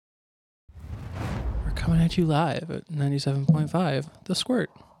coming at you live at 97.5, The Squirt.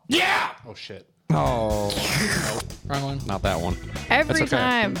 Yeah! Oh, shit. Oh, Wrong one. Not that one. Every That's okay.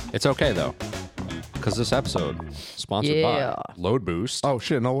 time. It's okay, though. Because this episode sponsored Yeah. by Load Boost. oh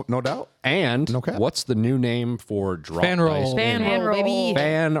shit! No doubt. And No cap. what's the new name for Drop Fan Roll. Dice Fan Gaming? roll, baby.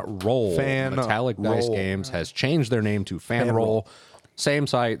 Fan Roll. Fan Metallic Dice Roll. Games has changed their name to Fan Roll. Same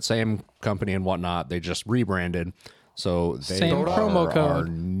site, same company and whatnot. They just rebranded. So they Same are promo our code.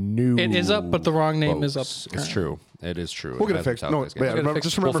 new It is up, but the wrong name is up folks. It's currently. true. It is true. We'll get it As fixed. Metallic No, Dice yeah, Games. remember, fix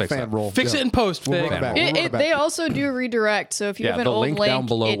just it. remember We'll fix fan that. roll. Fix it in post, We'll Vic. run it back. Fan We'll run it back. They also do redirect, so if you Yeah, have an the old link link, down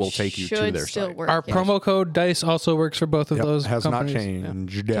below it will take you to should their still site. work. Our yeah. promo code DICE also works for both of Yep, those has not companies.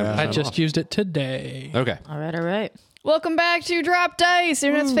 changed. I Yeah. just used it today. Okay. All right. Welcome back to Drop Dice,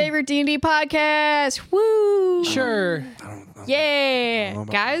 internet's favorite D&D podcast. Woo! Sure. Yeah!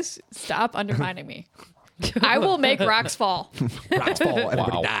 Guys, stop undermining me. I will make rocks fall. Rocks fall.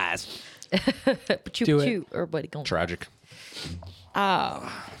 Everybody Wow. dies. Do it. Everybody going. Tragic.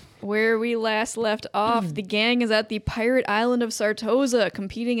 Where we last left off, the gang is at the pirate island of Sartosa,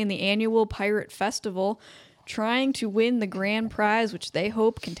 competing in the annual Pirate Festival, trying to win the grand prize, which they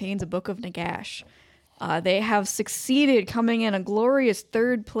hope contains a Book of Nagash. They have succeeded, coming in a glorious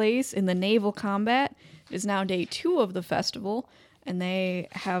third place in the naval combat. It is now day 2 of the festival, and they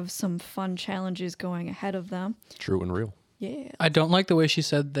have some fun challenges going ahead of them. True and real. Yeah. I don't like the way she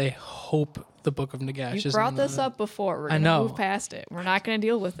said they hope the Book of Nagash You is brought in this the- up before. We're I going to know. move past it. We're not going to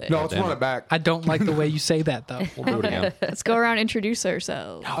deal with it. No, let's damn run it. it back. I don't like the way you say that, though. We'll do it again. Let's go around and introduce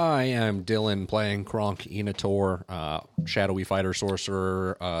ourselves. I am Dylan playing Kronk Enator, shadowy fighter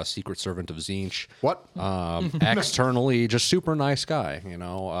sorcerer, secret servant of Zinch. What? Externally, just super nice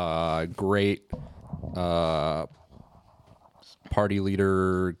guy, great party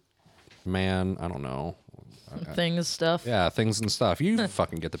leader, man, I don't know. Things, stuff. Yeah, things and stuff. You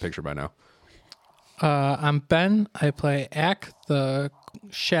fucking get the picture by now. I'm Ben. I play Ak, the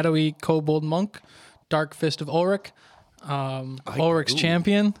shadowy kobold monk, Dark Fist of Ulrich, Ulrich's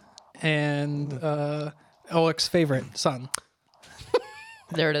champion, and Ulrich's favorite son.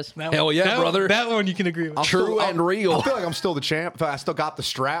 There it is. That Hell one- yeah, that- brother. That one you can agree with. True and real. I feel like I'm still the champ. I still got the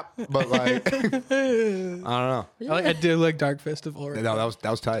strap, but like, I don't know. I do like Dark Fist of Ulrich. No, that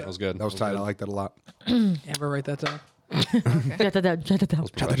was tight. That was good. That was tight. I like that a lot. Amber, write that down. Shut it down. Shut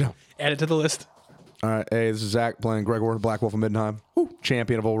that down. Add it to the list. All right, hey, this is Zach playing Gregor, Black Wolf of Middenheim,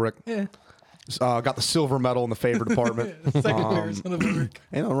 champion of Ulrich. Yeah. Got the silver medal in the favor department. Second favorite son of Ulrich.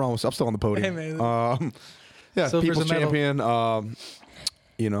 Ain't nothing wrong with. I'm still on the podium. Hey, man. Yeah, Silver's people's a medal. champion.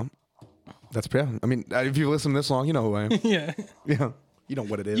 That's yeah. I mean, if you listen this long, you know who I am. Yeah. Yeah, you know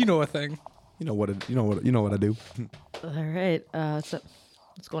what it is. You know a thing. You know what I do. All right. So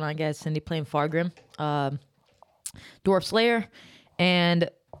what's going on, guys? Cindy playing Fargrim, Dwarf Slayer, and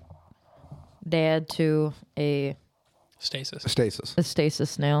dad to a Stasis. Stasis. stasis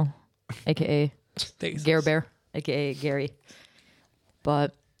snail, aka Stasis. Gare Bear, aka Gary.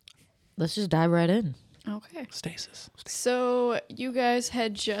 But let's just dive right in. Okay. Stasis. So you guys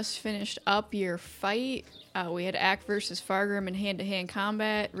had just finished up your fight. We had Act versus Fargrim in hand-to-hand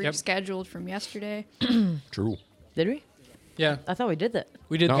combat, Yep. rescheduled from yesterday. True. Did we? Yeah, I thought we did that.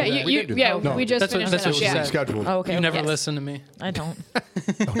 we did No, that. Yeah, we did do that. No, we just that's what- finished that's it what up. she Yeah. said. Scheduled. Oh, okay. You never yes. listen to me. I don't.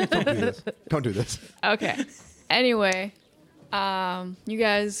 Don't do this. Don't do this. Okay. Anyway, you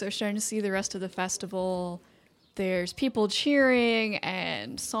guys are starting to see the rest of the festival. There's people cheering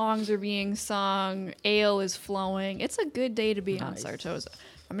and songs are being sung. Ale is flowing. It's a good day to be on Sartosa.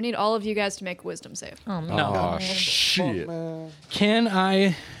 I'm gonna need all of you guys to make a wisdom save. No. Oh, shit. Can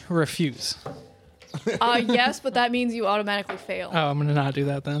I refuse? Yes, but that means you automatically fail. Oh, I'm going to not do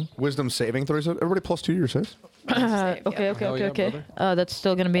that then. Wisdom saving throws. Everybody plus 2 to your saves. Okay. Hell yeah, brother. That's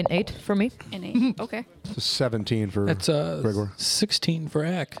still gonna be an 8 for me. Mm-hmm. An 8. Okay. It's a 17 for That's Gregor. 16 for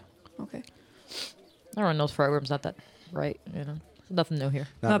Ak. Okay. Everyone knows Fargrim's not that right. Nothing new here.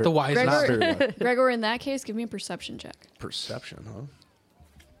 Not the very- wisest. Not very well. Gregor, in that case, give me a perception check. Perception, huh?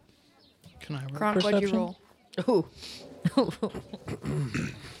 Can I roll Kronk, what'd you perception? roll? Ooh.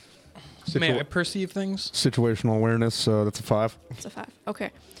 May I perceive things? Situational awareness. That's a 5. It's a 5. Okay.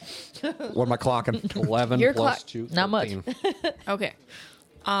 What am I clocking? 11 Your plus clock- 2. Not much. 13. Okay.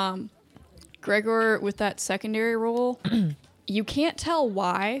 Gregor, with that secondary roll, you can't tell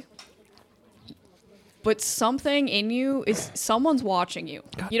why, but something in you is someone's watching you.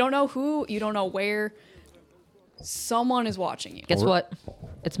 You don't know who, you don't know where. Someone is watching you. Guess what?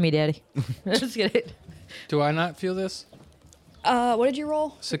 It's me, Daddy. Just kidding. Do I not feel this? What did you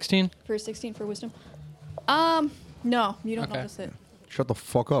roll 16? for 16 for wisdom? No, you don't Okay. notice it. Shut the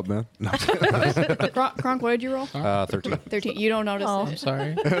fuck up, man. No. Kronk, what did you roll? 13. 13. You don't notice I'm it.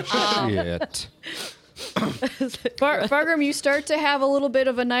 sorry. Shit. Fargrim, you start to have a little bit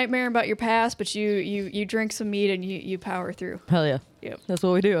of a nightmare about your past, but you drink some mead and you power through. Hell yeah. Yep. That's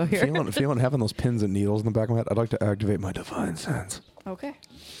what we do out here. Feeling having those pins and needles in the back of my head. I'd like to activate my divine sense. Okay.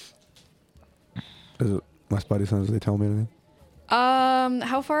 Is it my spidey sense? Do they tell me anything?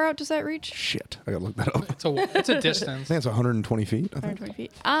 How far out does that reach? Shit, I gotta look that up. It's a I distance. think it's 120 feet. I think. 120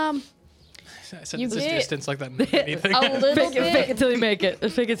 feet. I said You it's a get- distance like that. Anything. A little Fake bit. it till you make it.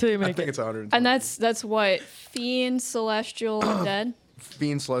 Fake it till you I make think it. it's 100. And that's what? Fiend, Celestial, and Dead?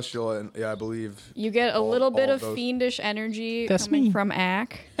 Fiend, Celestial, and I believe. You get a All- little bit all of of those. fiendish energy That's coming me. from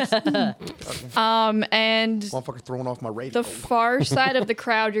Ack. And Motherfucker throwing off my radio. the far side of the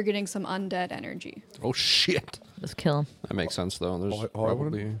crowd, you're getting some undead energy. Oh shit. Let's kill him. That makes sense though. There's All I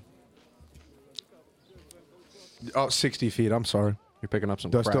wanted- probably 60 feet. I'm sorry. you're picking up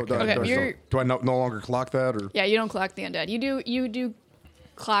some Do I still, crack. do, I- Okay, do I still- you're- do I no longer clock that or? Yeah, you don't clock the undead. You do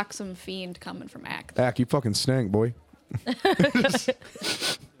clock some fiend coming from Ack. Ack, you fucking stink, boy.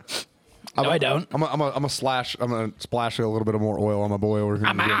 No, I don't. I'm gonna splash a little bit of more oil on my boy over here.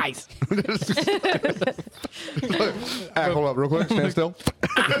 On my eyes. Ack, hold up, real quick. Stand still.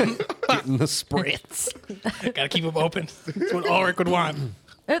 Getting the spritz. Gotta keep them open. That's what Ulrich would want.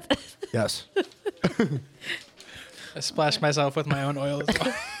 Yes. I splashed myself with my own oil as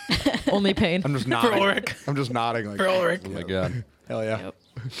well. Only pain. I'm just nodding. Ulrich. I'm just nodding. Like, For Ulrich. Oh my god. hell yeah. Yep.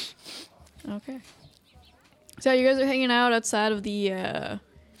 Okay. So you guys are hanging out outside of the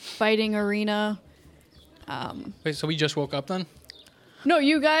fighting arena. Wait, so we just woke up then? No,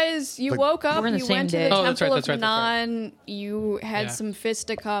 you guys, you Like- woke up, We're in the you same went to day. the Oh, Temple that's right, of that's right, that's right. Nan, you had Yeah. some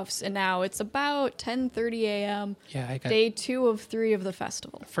fisticuffs, and now it's about 10:30 a.m. Yeah, I got, Day 2 of 3 of the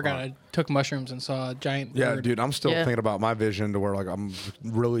festival. forgot I took mushrooms and saw a giant Yeah, bird. dude, I'm still Yeah. thinking about my vision to where like I'm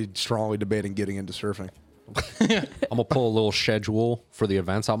really strongly debating getting into surfing. I'm gonna pull a little schedule for the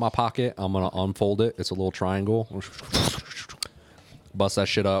events out my pocket. I'm gonna unfold it. It's a little triangle. Bust that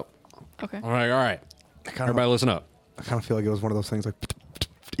shit up. Okay. All right. Everybody listen up. I kind of feel like it was one of those things like,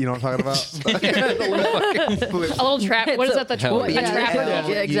 you know what I'm talking about? A little trap. What is that? The Hell a yeah.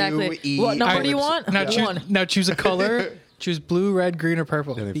 trapper? Yeah, exactly. U-E- What number Alright, do you want? Now choose, One. now choose a color. Choose blue, red, green, or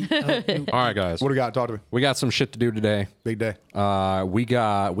purple. All right, guys. What do we got? Talk to me. We got some shit to do today. Big day. We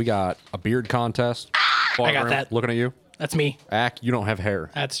got a beard contest. I got that. Looking at you, That's me. Ack. You don't have hair.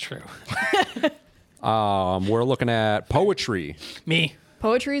 That's true. We're looking at poetry. Me.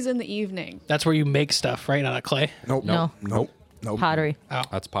 Poetry's in the evening. That's where you make stuff, right? Out of clay. Nope. No. Nope. Nope. Pottery. Oh,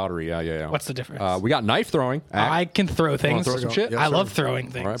 That's pottery. Yeah. what's the difference? We got knife throwing. Ack. I can throw things. throw some shit? Yes, I sir. love throwing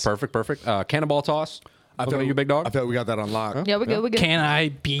things. All right, perfect. Cannonball toss. I Looking feel at you, big dog. I feel like we got that on lock. Yeah, we're good. We're good. Can I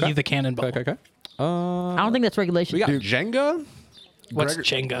be the cannonball? Okay. I don't think that's regulation. We got Jenga. What's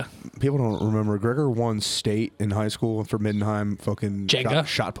Gregor- Jenga? People don't remember. Gregor won state in high school for Mindenheim fucking Jenga?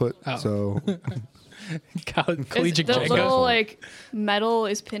 shot put. Oh. So Collegiate the Jenga. little like metal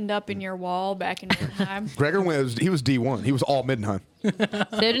is pinned up in your wall back in time. Gregor he was D1. He was all Mindenheim.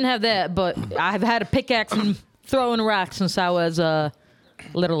 They didn't have that, but I've had a pickaxe and throwing rocks since I was a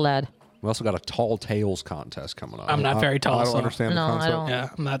little lad. We also got a tall tales contest coming up. I'm not very tall. I don't so- understand No, the I concept. don't. Yeah,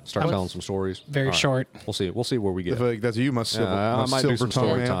 I'm not. Start I'm telling some stories. very All right. short. We'll see. We'll see where we I get. feel like that's you, my silver, I my might do silver some tongue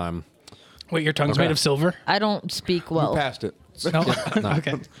story man. time. Wait, your tongue's Okay. made of silver? I don't speak well. Past it. No.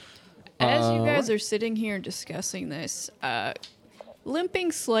 Okay. As you guys are sitting here discussing this,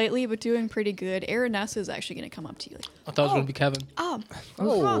 limping slightly but doing pretty good, Aranessa is actually going to come up to you. Like, I thought it was gonna be Kevin. Oh,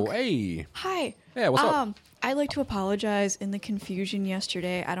 Frank. hey. Hi. Yeah, what's up? I'd like to apologize in the confusion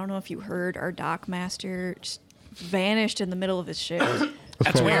yesterday. I don't know if you heard our dock master just vanished in the middle of his shift.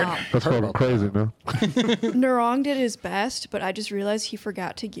 That's weird. That's fucking crazy, man. Narong did his best, but I just realized he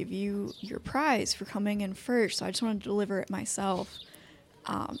forgot to give you your prize for coming in first, so I just wanted to deliver it myself.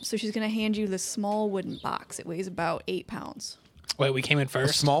 So she's going to hand you this small wooden box. It weighs about 8 pounds. Wait, we came in A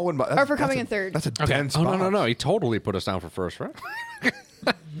first. small one. Or for coming in third. That's a Okay. dense Oh, box. no. He totally put us down for first, right?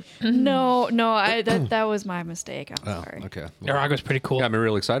 No, that was my mistake. I'm sorry. Okay. Iraga's pretty cool. Got me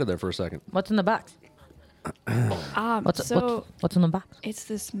real excited there for a second. What's in the box? What's So what's in the box? it's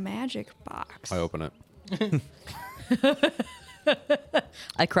this magic box. I open it.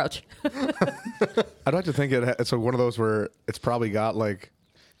 I crouch. I'd like to think it's one of those where it's probably got like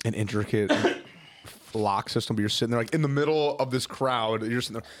an intricate lock system, but you're sitting there like in the middle of this crowd. You're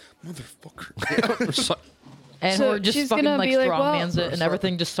sitting there, motherfucker. And So we're just she's fucking gonna like be like, strongmans well- it, and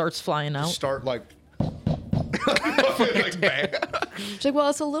everything just starts flying out. Start like. like bang. She's like, well,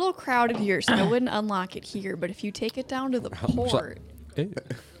 it's a little crowded here, so I wouldn't unlock it here. But if you take it down to the port,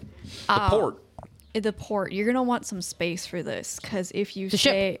 Port. the port, you're gonna want some space for this, because if you The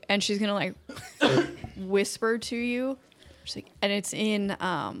ship. say, and she's gonna like whisper to you, she's like, and it's in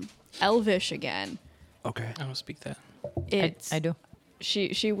Elvish again. Okay. I don't speak that. It's I do.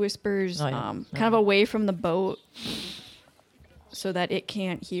 she whispers Oh, yeah. kind of away from the boat so that it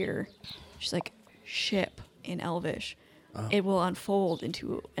can't hear. She's like, ship in Elvish. It will unfold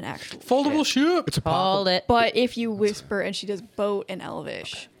into an actual Foldable ship. It's a Called it. But if you whisper and she does boat in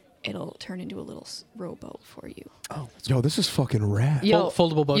Elvish, it'll turn into a little rowboat for you. Yo, this is fucking rad. Yo,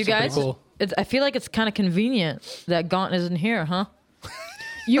 Foldable boats you are pretty guys, cool. I feel like it's kind of convenient that Gaunt isn't here, huh?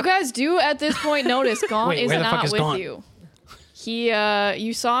 You guys do at this point notice Gaunt Wait, is where the fuck not is with Gaunt? you. He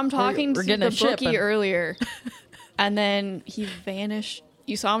you saw him talking we're to getting the a ship bookie and- earlier, and then he vanished.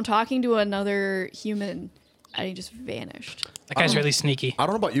 You saw him talking to another human, and he just vanished. That guy's really sneaky. I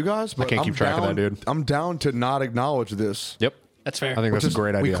don't know about you guys, but can't I'm keep track of down, that, dude. I'm down to not acknowledge this. Yep. That's fair. I think that's a Just-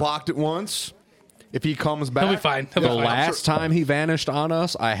 great We idea. clocked it once. If he comes back, He'll be fine. He'll The be fine. last time he vanished on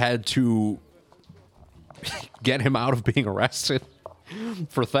us, I had to get him out of being arrested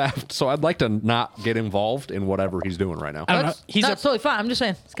for theft. So I'd like to not get involved in whatever he's doing right now. I don't know. That's totally fine. I'm just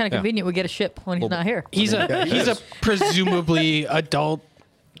saying it's kind of Yeah. convenient we get a ship when he's not here. He's a presumably adult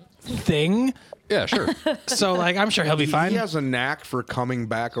thing. Yeah, sure. So like I'm sure he'll be He fine. has a knack for coming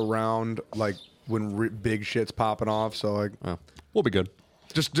back around, like when big shit's popping off. So like, We'll be good.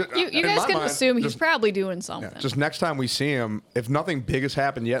 just You in guys my can mind, assume he's just, probably doing something. just next time we see him, if nothing big has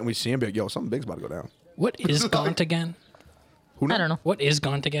happened yet, and we see him, be like, yo, something big's about to go down. What is Gaunt again? Who knows? I don't know. What is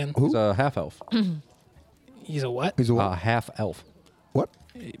Gaunt again? He's a half elf. He's a what? He's a what? Half elf. What?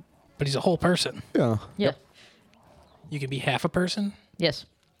 But he's a whole person. Yeah, Yeah. You can be half a person. Yes.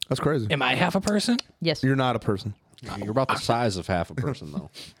 that's crazy. Am I half a person? Yes. You're not a person. You're about the size of half a person, though.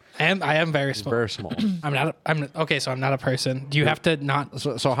 I am very small. Very small. I'm okay. So I'm not a person. Do you have to not?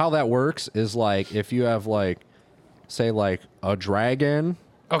 So how that works is like if you have like, say like a dragon,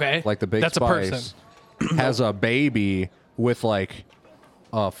 Okay, like the big That's spice, a person. has a baby with like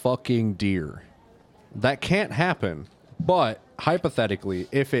a fucking deer. That can't happen. But hypothetically,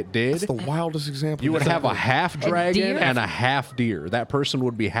 if it did, It's the wildest example. you would have a half dragon deer? and a half deer. That person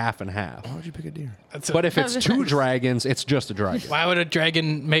would be half and half. Why would you pick a deer? That's a- But if it's two dragons, it's just a dragon. why would a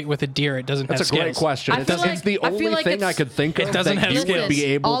dragon mate with a deer? It doesn't That's have a great scales. question. I It's, feel like- it's the I feel only like thing I it's- could think of doesn't that have you scales. would be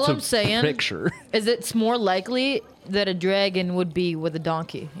able All to I'm saying picture. is it's more likely that a dragon would be with a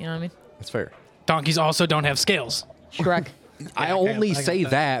donkey. You know what I mean? That's fair. Donkeys also don't have scales. Shrek. I I only got say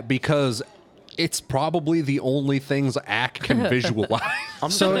that because it's probably the only things Ack can visualize.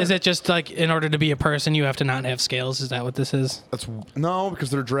 So is it just like in order to be a person, you have to not have scales? Is that what this is? That's no, because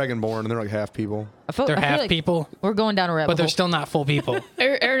they're dragonborn and they're like half people. They're I feel half like people, We're going down a rabbit but they're hole. still not full people.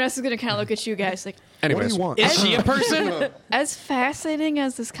 Ernest is gonna kind of look at you guys like, What do Anyways, you want? Is she a person? as fascinating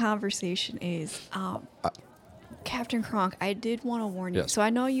as this conversation is, Captain Kronk, I did want to warn you. Yes. So I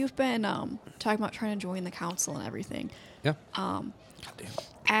know you've been talking about trying to join the council and everything. yeah.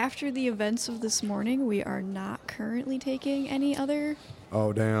 After the events of this morning, we are not currently taking any other.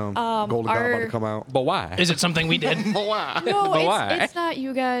 Oh damn! Golden God about to come out. But why? Is it something we did? No, why? it's not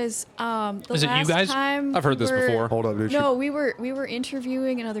you guys. The Is it you last guys? Time I've heard this we were- before. Hold up, dude. No, we were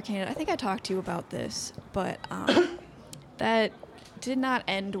interviewing another candidate. I think I talked to you about this, but that did not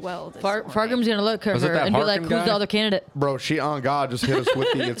end well. This morning. Fargrim's gonna look at Was it her that and be like, Harkin "Who's the guy? other candidate?" Bro, she on God just hit us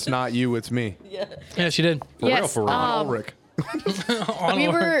with the "It's not you, it's me." Yeah, she did. Yes, for real. Ulrich.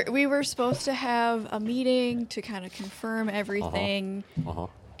 we were supposed to have a meeting to kind of confirm everything, Uh-huh.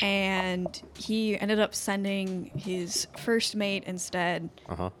 and he ended up sending his first mate instead.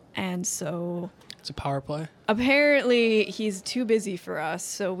 Uh-huh. And so It's a power play. apparently he's too busy for us.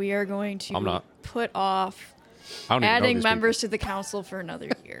 So we are going to I'm not. put off I don't even know adding these members to the council for another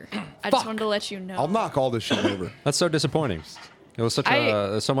year. I just wanted to let you know. I'll knock all this shit over. people. That's so disappointing. It was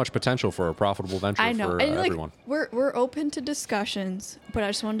so much potential for a profitable venture I know, for and like everyone. we're open to discussions, but I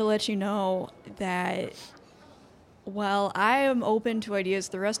just wanted to let you know that while I am open to ideas,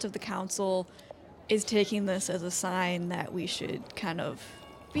 the rest of the council is taking this as a sign that we should kind of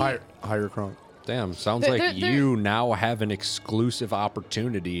be. Hire Kronk. Damn, sounds They're- like they're- you now have an exclusive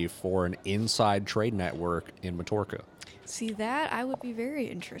opportunity for an inside trade network in Matorka. See that I would be very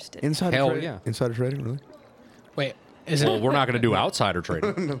interested. Insider Hell trading? yeah. Insider trading, really? Wait, is Well, it? we're not going to do outsider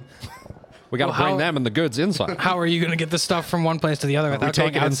trading. We got to Well, bring how- them and the goods inside. How are you going to get the stuff from one place to the other We without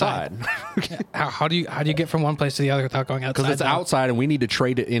take going it outside? inside How do you get from one place to the other without going outside? because it's though? outside and we need to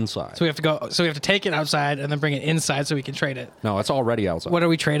trade it inside. So we have to go. So we have to take it outside and then bring it inside so we can trade it. No, it's already outside. What are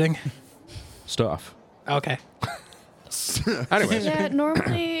we trading? Stuff. Okay. Anyways, Yeah,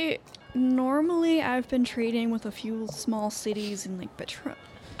 normally I've been trading with a few small cities in like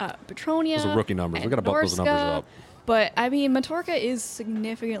Petronia. Those are rookie numbers. We and gotta bump those numbers Norska, up. But I mean, Matorka is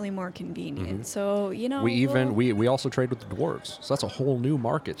significantly more convenient. So you know, We also trade with the dwarves, so that's a whole new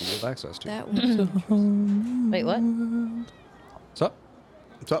market that we have access to. that would Wait, what? What's up?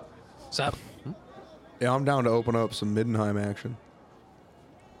 What's up? So Yeah, I'm down to open up some Middenheim action.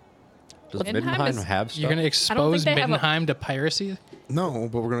 Does Middenheim Middenheim is- have stuff? you're gonna expose they have a- Middenheim to piracy? No,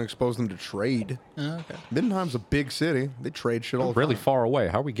 but we're going to expose them to trade. Oh, okay. Middenheim's a big city. They trade shit all the really time. far away.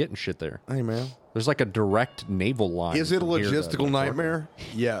 How are we getting shit there? Hey, man. There's like a direct naval line. Is it a from here to logistical Matorka. nightmare?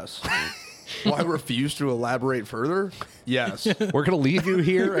 Yes. Will I refuse to elaborate further? Yes. We're gonna leave you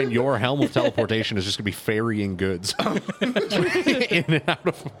here, and your helm of teleportation is just gonna be ferrying goods in and out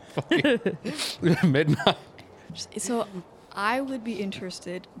of fucking midnight. So I would be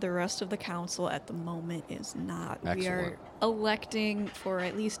interested. The rest of the council at the moment is not. We are Excellent. electing for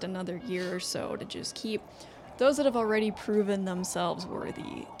at least another year or so to just keep those that have already proven themselves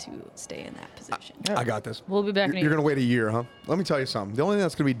worthy to stay in that position. I got this. We'll be back in a You're year. going to wait a year, huh? Let me tell you something. The only thing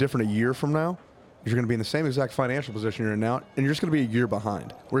that's going to be different a year from now is you're going to be in the same exact financial position you're in now, and you're just going to be a year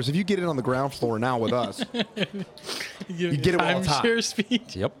behind. Whereas if you get in on the ground floor now with us, You get it while it's hot. Timeshare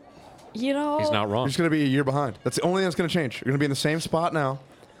speed. Yep, You know, he's not you're wrong. just going to be a year behind. That's the only thing that's going to change. You're going to be in the same spot now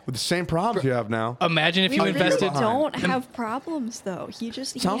with the same problems you have now. Imagine if we you really invested. don't have problems though. He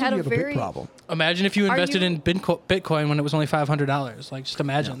Sounds had like you a have very a big problem. Imagine if you Are invested you- in Bitcoin when it was only $500. Like, just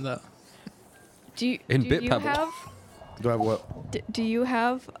imagine that. Do you, In do Bit you Pebble. have Do I have what? do you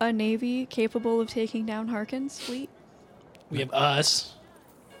have a navy capable of taking down Harkin's fleet? We have us.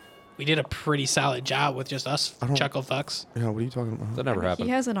 We did a pretty solid job with just us don't- chuckle fucks. Yeah, what are you talking about? That never He happened.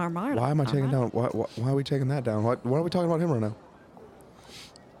 has an armada. Why am I taking Armada? down? Why are we taking that down? Why are we talking about him right now?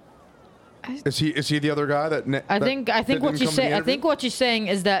 Is he the other guy that? I think what didn't you come to the say. I interview? think what you're saying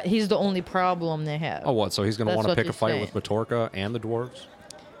is that he's the only problem they have. Oh, what? So he's gonna That's want to what pick a you're fight saying. with Matorka and the dwarves?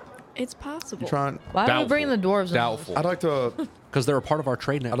 It's possible. I'm trying. Why are we bringing the dwarves? in? Doubtful. I'd like to. Because they're a part of our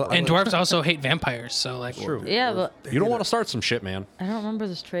trade network. And dwarves also hate vampires, so like. True. Yeah, but You don't want to start some shit, man. I don't remember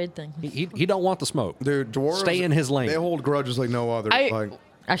this trade thing. He don't want the smoke. Dude, dwarves Stay in his lane. They hold grudges like no other. I- Like,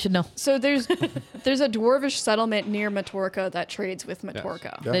 I should know. So there's a dwarvish settlement near Matorka that trades with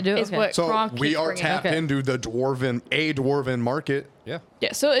Matorka. Yeah. They do. Is Okay. what so Kronk we keeps are bringing tapped up. Okay. into the dwarven market. Yeah.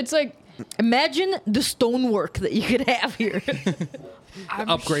 Yeah, so it's like Imagine the stonework that you could have here. I'm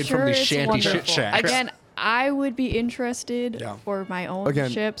Upgrade from sure these it's shanty shit wonderful. shacks. Again, I would be interested Yeah. for my own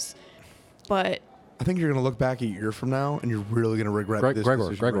Again- ships, but I think you're gonna look back a year from now and you're really gonna regret this decision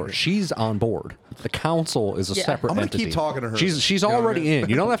right Gregor, here. she's on board. The council is a Yeah. separate I'm gonna entity. keep talking to her. She's You know what I already mean? in.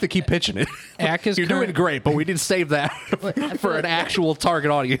 You don't have to keep pitching it. Ack is You're doing current- great, but we need to save that for an actual target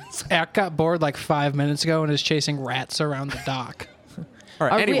audience. Ack got bored like 5 minutes ago and is chasing rats around the dock. All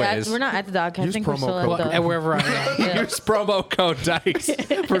right. Are we Anyways, we're not at the dock. I Use think we're promo still code. at the. And wherever I am. Yeah. use promo code DICE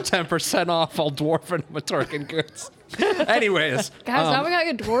for 10% off all dwarf and Matorkan goods. Anyways, guys, now we got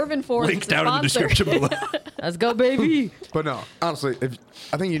a dwarven force. link as a down in the sponsor. description below. Let's go, baby. But no, honestly,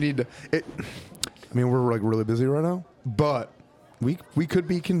 I think you need to. I mean, we're like really busy right now, but we could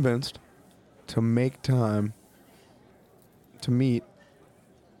be convinced to make time to meet,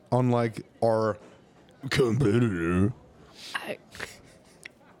 unlike our competitor.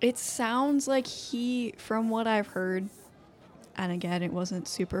 It sounds like he, from what I've heard, and again, it wasn't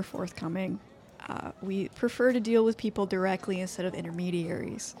super forthcoming. We prefer to deal with people directly instead of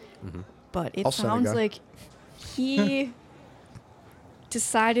intermediaries. But it I'll send a sounds guy. like he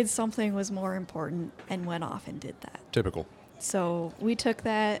decided something was more important and went off and did that. Typical. So we took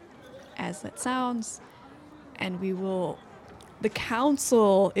that as that sounds, and we will. The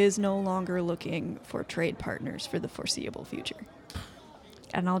council is no longer looking for trade partners for the foreseeable future.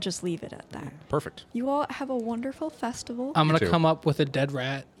 And I'll just leave it at that. Perfect. You all have a wonderful festival. I'm going too. to come up with a dead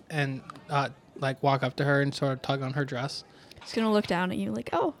rat and like walk up to her and sort of tug on her dress. Just gonna look down at you like,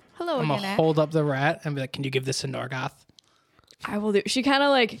 oh, hello I'm again, going to Ack. hold up the rat and be like, can you give this to Norgoth? I will do. She kind of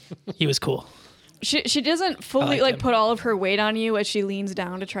like He was cool. she doesn't fully like him. put all of her weight on you as she leans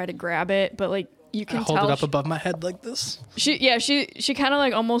down to try to grab it, but like you I can hold tell it up above my head like this. she kind of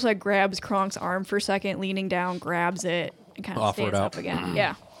like almost like grabs Kronk's arm for a second, leaning down, grabs it, and kind of Offer it stands up out. again.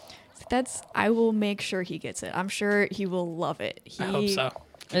 Yeah. I will make sure he gets it. I'm sure he will love it. I hope so.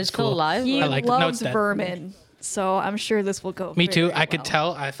 It's still cool. alive. He I like it. No, it's loves dead. vermin, so I'm sure this will go. Me very, too. very I could well.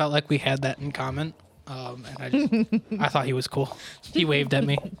 tell. I felt like we had that in common. And I thought he was cool. He waved at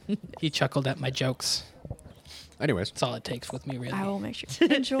me. He chuckled at my jokes. Anyways, That's all it takes with me, really. I will make sure.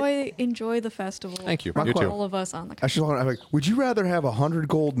 Enjoy the festival. Thank you. For You too. all of us on the. I should. I'm like, would you rather have 100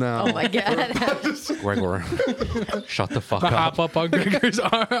 gold now? Oh my god. Gregor, shut the fuck I up. hop up on Gregor's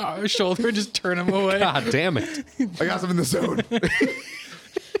shoulder and just turn him away. God damn it. I got some in the zone.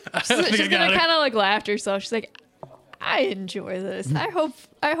 She's gonna kind of like laugh to herself. She's like, I enjoy this.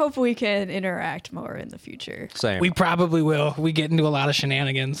 I hope we can interact more in the future. Same. We probably will. We get into a lot of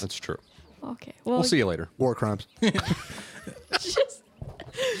shenanigans. That's true. Okay. Well, We'll see you later. War crimes. just-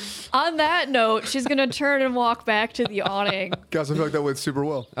 on that note, she's gonna turn and walk back to the awning. Guys, I feel like that went super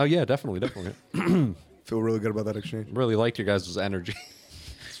well. Oh yeah, definitely. Feel really good about that exchange. Really liked your guys' energy.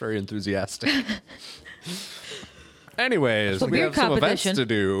 It's very enthusiastic. Anyways, So we beer have some events competition. to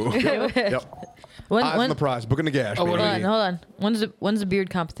do. Yep. When, Eyes on the prize. Booking the gash. Oh, what baby. do hold on. When's the beard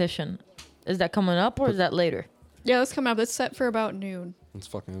competition? Is that coming up or is that later? Yeah, that's coming up. That's set for about noon. It's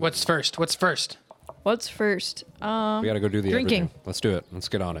fucking. What's first? What's first? What's first? We gotta go do the Drinking. everything. Let's do it. Let's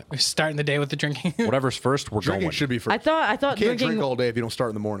get on it. We're starting the day with the drinking. Whatever's first, we're Drinking going. should be first. I thought You can't drinking. drink all day if you don't start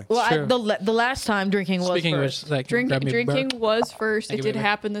in the morning. Well, True. the last time drinking was Speaking of first. which, like grab me a Drinking burp. was first. Thank It you, did baby.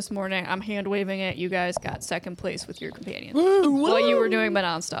 happen this morning. I'm hand waving it. You guys got second place with your companions. While you were doing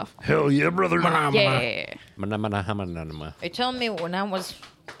Manon stuff. Hell yeah, brother. Yeah. Manama. Are you telling me when I was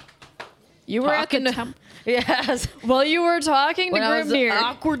You were at the Talking to- temp. yes While you were talking to when I was Grimnir.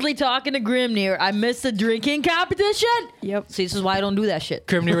 awkwardly talking to Grimnir, I missed the drinking competition. Yep. See, this is why I don't do that shit.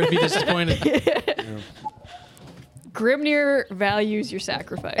 Grimnir would be disappointed. Grimnir values your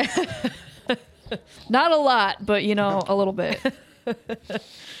sacrifice. Not a lot, but you know, a little bit.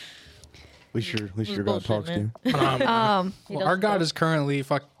 At least your God Bullshit, talks to man. you. Well, our god is currently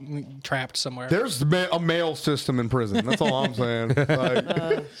trapped somewhere. There's a mail system in prison. That's all I'm saying. Like,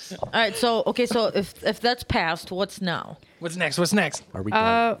 All right, so if that's passed, what's now? What's next? What's next? Are we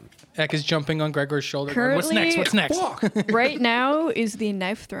done? Ek is jumping on Gregor's shoulder. going, What's Currently- next? What's next? Right now is the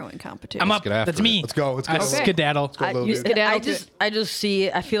knife throwing competition. I'm up. get after That's it. me. let's go. Let's go. I Okay. skedaddle. I, little you- dude. Skedaddle I just see.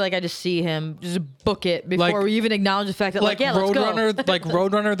 I feel like I just see him just book it before Like- we even acknowledge the fact that Like yeah, let's go. Roadrunner, like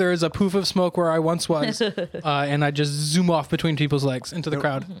Roadrunner, there is a poof of smoke where I once was, and I just zoom off between people's legs into the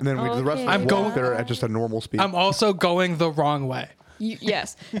crowd. And then the rest of us I'm walk going- there at just a normal speed. I'm also going the wrong way.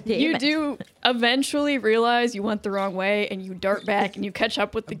 Yes. Damn You it. do eventually realize you went the wrong way and you dart back and you catch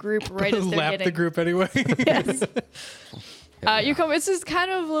up with the group right as they're Lap getting. the group anyway. Yes. You come. It's this kind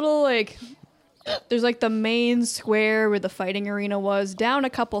of little like. There's like the main square where the fighting arena was. Down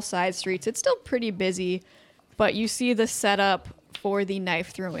a couple side streets. It's still pretty busy, but you see the setup for the knife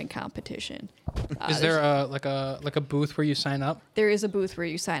throwing competition. Is there a booth where you sign up? There is a booth where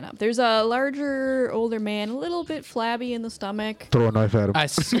you sign up. There's a larger, older man, a little bit flabby in the stomach. Throw a knife at him. I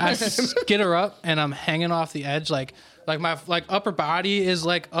skitter up and I'm hanging off the edge, like my upper body is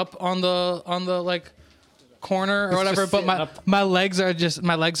like up on the like corner or whatever, but my legs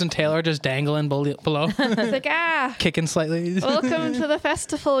and tail are just dangling below, It's like kicking slightly. welcome to the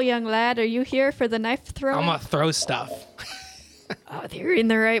festival, young lad. Are you here for the knife throwing? I'm gonna throw stuff. Oh, you're in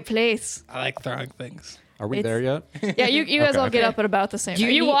the right place. I like throwing things. Are we it's- there yet? Yeah, you guys Okay, all get okay. up at about the same Do time.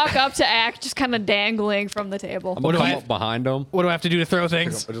 you You need- walk up to Act, just kind of dangling from the table. I'm What gonna do come I- up behind him. What do I have to do to throw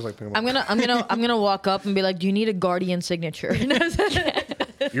things? I just like pick him I'm up. gonna walk up and be like, "Do you need a guardian signature?"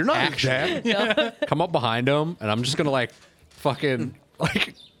 You're not his dad. Come up behind him, and I'm just gonna like fucking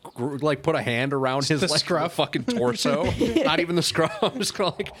like put a hand around his the like scruff. fucking torso. Not even the scruff. I'm just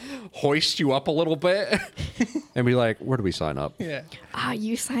gonna like hoist you up a little bit and be like, "Where do we sign up?" Yeah.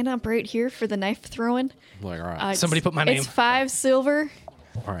 You sign up right here for the knife throwing. I'm like, all right, Somebody put my name. It's 5 silver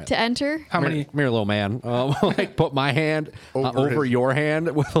all right. to enter. How many? Come here, little man. Like put my hand over his- your hand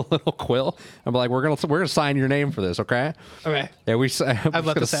with a little quill. I'm like, we're gonna sign your name for this, okay? Okay. Yeah, I'm let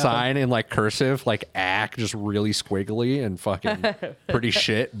gonna this happen. sign in like cursive, like act, just really squiggly and fucking pretty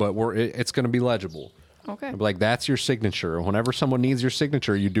shit. But it's gonna be legible. Okay. I'd be like, that's your signature. Whenever someone needs your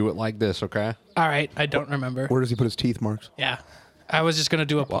signature, you do it like this, okay? All right. I don't remember. Where does he put his teeth marks? Yeah. I was just gonna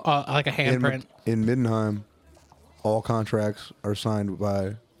do like a handprint. In Middenheim, all contracts are signed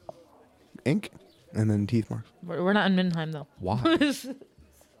by ink and then teeth marks. We're not in Mindenheim though. Why?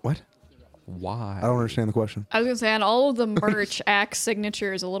 What? Why? I don't understand the question. I was going to say, on all of the merch, Act's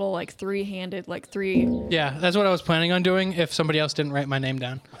signature is a little like three-handed, like three. Yeah, that's what I was planning on doing if somebody else didn't write my name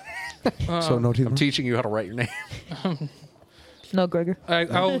down. So no teeth I'm marks? teaching you how to write your name. No, Gregor.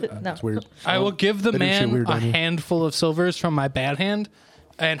 I'll, No. That's weird. I will give the They do shit man weird a down here. handful of silvers from my bad hand,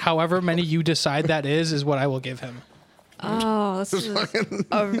 and however many you decide that is what I will give him. Oh, this is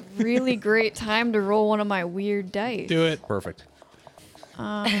a really great time to roll one of my weird dice. Do it. Perfect.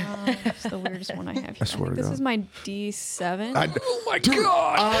 It's the weirdest one I have here. I swear to think this God. is my D7. Oh my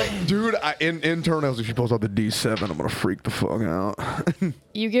god, dude! In toenails, if she pulls out the D7, I'm gonna freak the fuck out.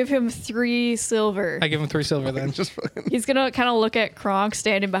 You give him 3 silver. I give him 3 silver then. Just fucking. He's gonna kind of look at Kronk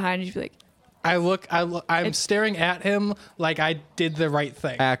standing behind you, and be like, I'm staring at him like I did the right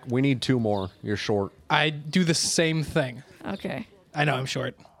thing. Ack, we need 2 more. You're short. I do the same thing. "Okay, I know I'm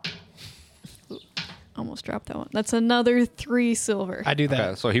short. almost dropped that one. That's another 3 silver. I do that.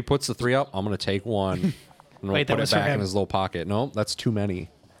 Okay, so he puts the 3 up. I'm gonna take one. And we'll Wait, that put it was for back in him. his little pocket. No, that's too many.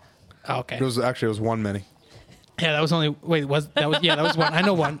 Oh, okay. It was 1 mini. Yeah, that was only. Wait, that was one. I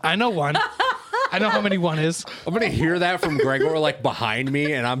know one. I know how many one is. I'm gonna hear that from Gregor like behind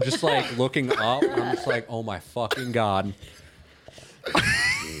me, and I'm just like looking up. And I'm just like, oh my fucking god!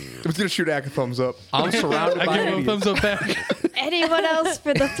 I was gonna shoot Ack a thumbs up. I'm surrounded I by give him a idiots. thumbs up back. Anyone else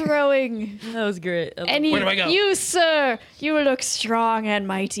for the throwing? That was great. Any, Where do I go? You, sir, you look strong and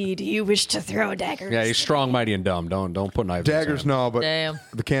mighty. Do you wish to throw daggers? Yeah, he's strong, mighty, and dumb. Don't put knives. in his Daggers, hand. no, but Damn.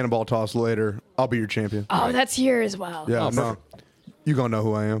 the cannonball toss later. I'll be your champion. Oh, that's here as well. Yeah, Oh, no. You gonna know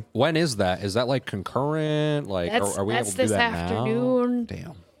who I am. When is that? Is that like concurrent? Like, That's, are we that's able to do this that afternoon. now?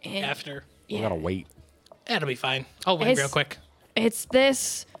 Damn, And After. we yeah. gotta wait. That'll be fine. I'll win It's- real quick. It's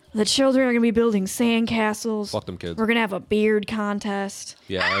this. The children are going to be building sandcastles. Fuck them kids. We're going to have a beard contest.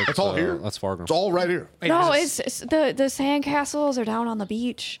 Yeah, It's all here. That's Fargo. It's all right here. Wait, No, is it's the sandcastles are down on the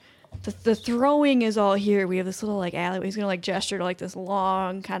beach. The throwing is all here. We have this little like alley. He's going to like gesture to like this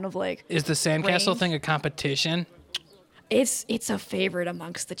long kind of like. Is the sandcastle Ring. thing a competition? It's a favorite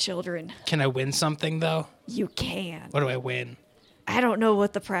amongst the children. Can I win something though? You can. What do I win? I don't know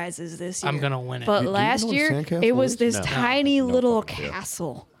what the prize is this year. I'm gonna win it. But Do you last know what a year, sandcastle it was is? this No. tiny No little fucking idea.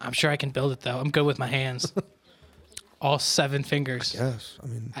 castle. I'm sure I can build it though. I'm good with my hands. All 7 fingers. Yes, I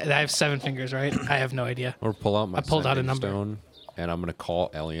mean, I have 7 fingers, right? I have no idea. Or pull out my I pulled out a sending number. stone, and I'm gonna call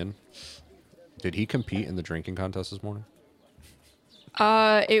Elian. Did he compete in the drinking contest this morning?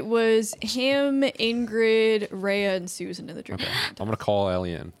 It was him, Ingrid, Rhea, and Susan in the drink. I'm gonna call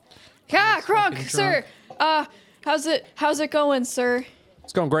Elian. Yeah, Kronk, fucking sir. How's it going, sir?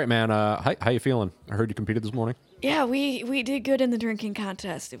 It's going great, man. How you feeling? I heard you competed this morning. Yeah, we did good in the drinking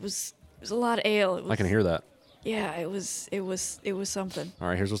contest. It was a lot of ale. It was, I can hear that. Yeah, it was something. All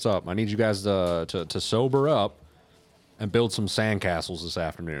right, here's what's up. I need you guys to sober up and build some sandcastles this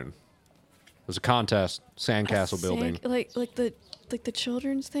afternoon. There's a contest, sandcastle building. Like the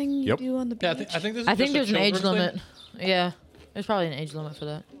children's thing you Yep. do on the beach. Yeah, I think this is I think just there's a an age children's limit. thing. Yeah, there's probably an age limit for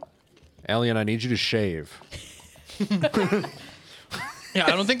that. Elian, I need you to shave. Yeah,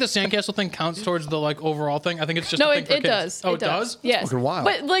 I don't think the sandcastle thing counts towards the like overall thing. I think it's just No, a thing it for kids. does. Oh, it does? Yes. fucking wild.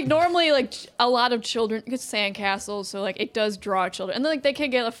 But like normally, like a lot of children get sandcastles, so like it does draw children, and then like they can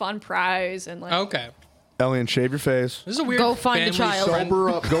get a fun prize and like. Okay. Ellian, shave your face. This is a weird. Go find a family child. friend- Sober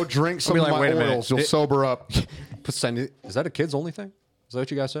up. Go drink some be of like, my wait a minute. oils. You'll It- sober up. Is that a kids only thing? Is that what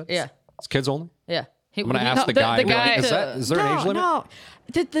you guys said? Yeah. It's kids only? Yeah. I'm gonna ask No, the the guy. guy- Is there an age limit? No,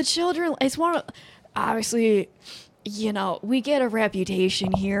 the children. It's one of obviously, you know, we get a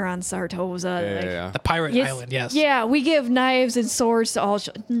reputation here on Sartosa. like, Yeah. The pirate yes- island, yes. Yeah, we give knives and swords to all.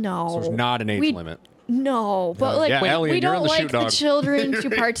 No, So there's not an age We- limit. No, but like Yeah, Elliot, we you're in don't the like shoot, the dog. children to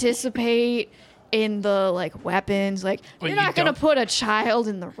participate in the like weapons. Like Wait, you're you not gonna don't? put a child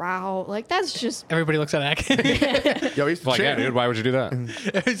in the route. Like that's just Everybody looks at Ak. Yo, he's the Like, yeah, champ. dude, why would you do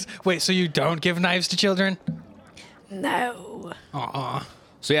that? Wait, so you don't give knives to children? no. Aw.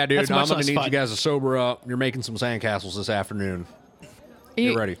 So yeah, dude, That's I'm much gonna less need fun. you guys to sober up. You're making some sandcastles this afternoon.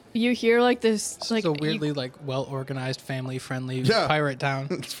 You ready. You hear like this It's like a you- weirdly like well organized, family friendly Yeah. pirate town.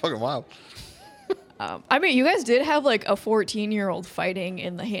 It's fucking wild. I mean, you guys did have like a 14-year-old fighting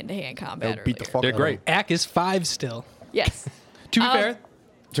in the hand-to-hand combat. They'll beat the earlier. fuck They're out great. Ak is 5 still. Yes. To be fair,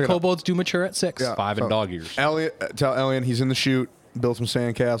 Check it out. kobolds do mature at 6. Yeah. 5 and So- dog ears. Elliot, tell Ellian he's in the chute. Build some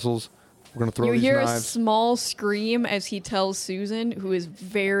sandcastles. We're gonna throw You these hear a knives. small scream as he tells Susan, who is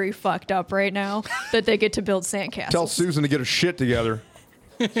very fucked up right now, that they get to build sandcastles. Tell Susan to get her shit together.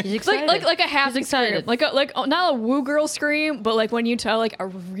 He's It's excited. like a happy He's excited. scream, like not a woo girl scream, but like when you tell like a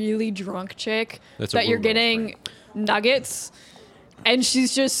really drunk chick That's a that you're woo girl getting nuggets, and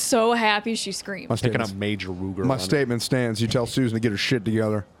she's just so happy she screams. My Picking statement, up major Ruger. my on it. statement stands. You tell Susan to get her shit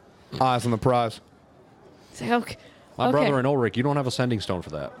together. Eyes on the prize. It's like, okay. My okay. brother and Ulrich, you don't have a sending stone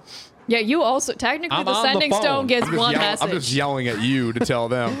for that. Yeah, you also technically I'm the on the sending phone. stone gets I'm just, one I'm just message. yelling at you to tell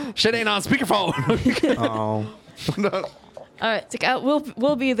them. Shit ain't on speakerphone. Oh. All right. It's like,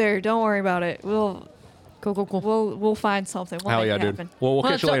 we'll be there. Don't worry about it. Cool. We'll find something. We'll Hell make yeah, it dude. happen. Well, we'll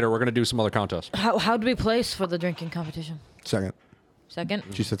Well, catch you so- later. We're gonna do some other contests. How do we place for the drinking competition? Second. Second.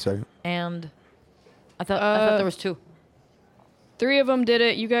 She said second. And I thought there was 2. 3 of them did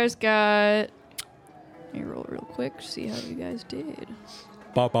it. You guys got. Let me roll real quick. See how you guys did.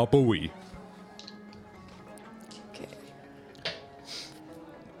 Baba booey. Okay.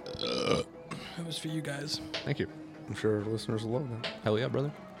 It was for you guys. Thank you. I'm sure the listeners will love that. Hell yeah,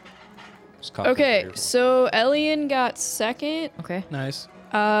 brother. Just copy Okay, it. so Elian got second. Okay. Nice.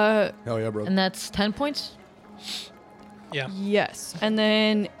 Hell yeah, brother. And that's 10 points? Yeah. Yes, and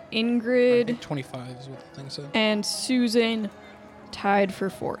then Ingrid 25 is what the thing said. and Susan tied for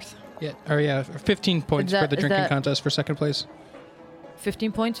 4th. Yeah, 15 points for the is drinking that- contest for second place.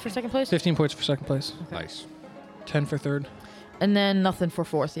 15 points for second place? 15 points for second place. Nice. 10 for third. And then nothing for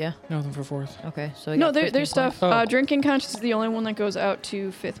fourth, yeah? Nothing for fourth. Okay, so we No, got 15 there's points. stuff. Oh. Drinking contest is the only one that goes out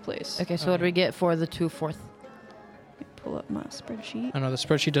to 5th place. Okay, so what do we get for the 2 fourth? Pull up my spreadsheet. I know the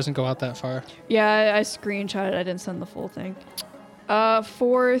spreadsheet doesn't go out that far. Yeah, I screenshotted. I didn't send the full thing.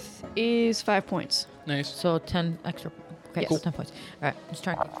 4th is 5 points. Nice. So 10 extra. Okay, Yes. cool. 10 points. All right, just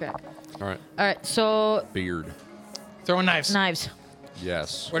trying to keep track. All right. All right, so Beard. Throwing knives. knives.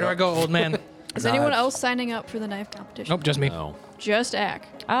 Yes. Where do I go, old man? Is anyone Knives. else signing up for the knife competition? Nope, just me. No. Just Ack.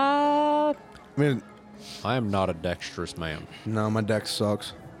 I mean, I am not a dexterous man. no, my deck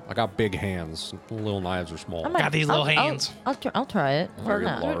sucks. I got big hands. Little knives are small. I might- Got these little I'll- hands. I'll try it. Why Very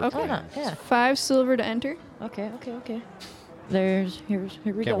not? large Why not? hands. Yeah. 5 silver to enter. Okay. Here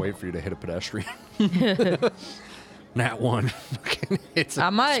we Can't go. wait for you to hit a pedestrian. Nat one. It's a I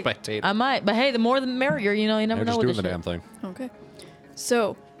might. spectator. I might. But hey, the more the merrier. You know, you never They're know just with doing this the shit. damn thing. Okay.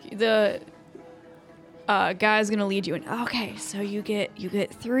 So the guy's gonna lead you in. Okay, so you get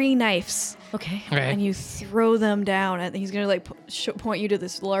 3 knives Okay. Okay. and you throw them down, and he's gonna like point you to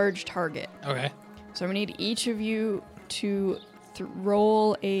this large target. Okay. So I'm gonna need each of you to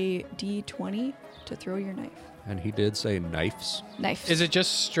roll a d20 to throw your knife. And he did say knives. Knife. Is it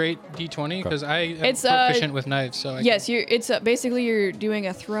just straight D20? Because I am It's, proficient with knives, so I Yes, it's basically you're doing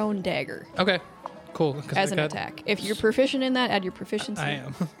a thrown dagger Okay. Cool. 'cause as I an got- attack. If you're proficient in that, add your proficiency. I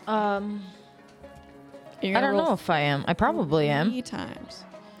am. You're I gonna don't roll know if I am. I probably am. 3 times.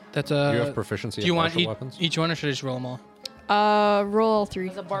 That's Do you have proficiency Do you in want martial weapons? each one, or should I just roll them all? Roll all 3.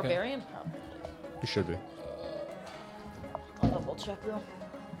 As a barbarian? You should be. I'll double check though.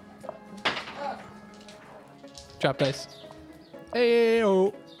 Drop dice. Hey,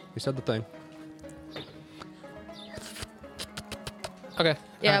 oh. He said the thing. Okay.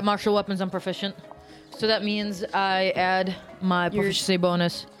 Yeah, martial weapons I'm proficient. So that means I add my Your- proficiency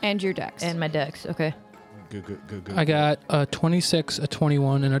bonus And your dex. and my dex. Okay. Good. I got a 26, a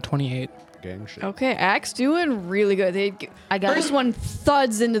 21, and a 28. gang shit. Okay, Axe doing really good. I got First one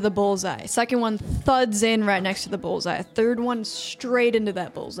thuds into the bullseye. Second one thuds in right next to the bullseye. Third one straight into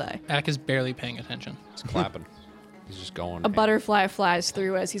that bullseye. Ack is barely paying attention. He's clapping. He's just going. A butterfly flies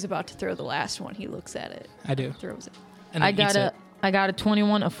through as he's about to throw the last one. He looks at it, I do. throws it. And I then eats got it. I got a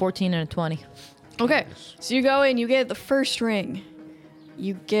 21, a 14, and a 20. Okay, so you go in, you get the first ring.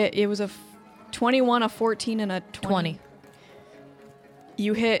 It was a 21, a 14, and a 20. 20.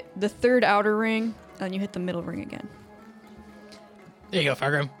 You hit the third outer ring, and you hit the middle ring again. There you go,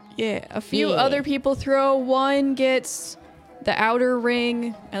 Fargrim. Yeah, a few Yeah. other people throw. One gets the outer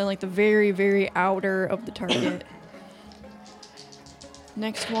ring and like the very, very outer of the target.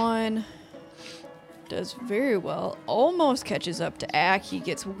 Next one does very well. Almost catches up to Ack. He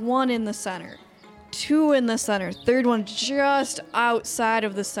gets 1 in the center, 2 in the center. Third one just outside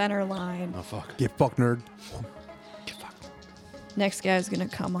of the center line. Oh fuck. Get fucked, nerd. Next guy's gonna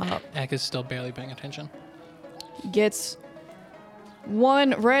come up. Ack is still barely paying attention. He gets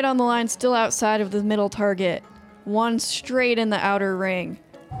 1 right on the line, still outside of the middle target. 1 straight in the outer ring,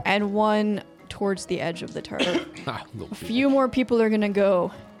 and 1 towards the edge of the target. Ah, A few more people are gonna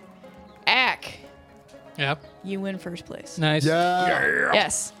go. Ack, Yep. you win first place. Nice. Yeah.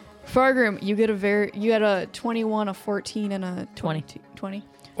 Yes. Fargrim, you get a 21, a 14, and a 20. 20.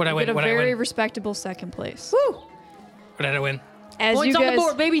 What I You win? get a What I very win? respectable second place. What did I win? As Points you on guys, the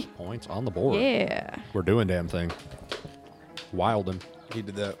board, baby. Points on the board. yeah. We're doing damn thing. Wilden. He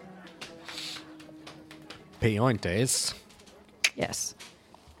did that. Pointes. Yes.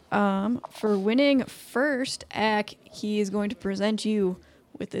 For winning first, Ack, he is going to present you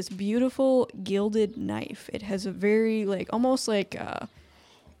with this beautiful gilded knife. It has a very almost like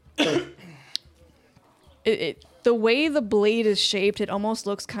the way the blade is shaped, it almost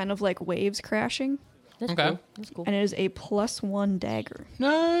looks kind of like waves crashing, That's Okay. cool. That's cool. and it is a +1 dagger.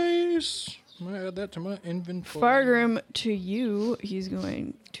 Nice. I'm gonna add that to my inventory. Fargrim, to you, he's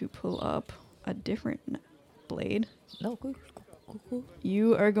going to pull up a different blade. No, cool.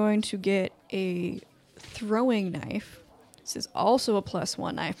 You are going to get a throwing knife. This is also a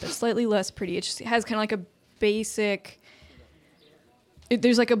 +1 knife, but slightly less pretty. It just has kind of like a basic.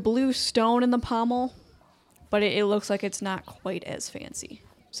 There's like a blue stone in the pommel, but it looks like it's not quite as fancy.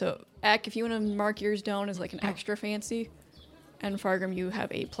 So, Ack, if you want to mark yours down as like an extra fancy, and Fargrim, you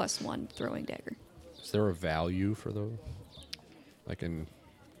have a +1 throwing dagger. Is there a value for those? Like in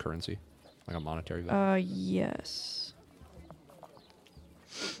currency? Like a monetary value? Yes.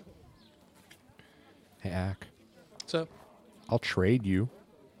 Hey, Ack. So, I'll trade you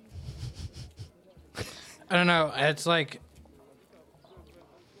I don't know. It's like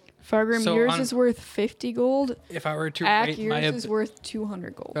Fargrim, So yours on- is worth 50 gold. if I were to Ack, rate yours my is worth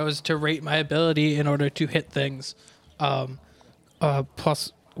 200 gold. if I was to rate my ability in order to hit things,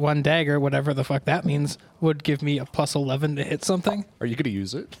 plus 1 dagger, whatever the fuck that means, would give me a plus 11 to hit something. Are you going to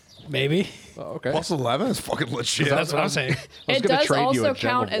use it? Maybe. Oh, okay. Plus 11 is fucking legit. That's what I'm saying. I was It gonna does trade you a also gem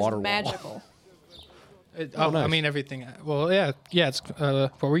count of as water wall. magical. I nice. mean everything. Well, yeah. It's.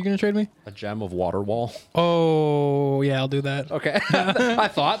 What were you gonna trade me? A gem of water wall. Oh, yeah. I'll do that. Okay. I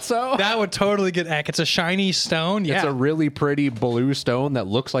thought so. That would totally get Ack. It's a shiny stone. Yeah. It's a really pretty blue stone that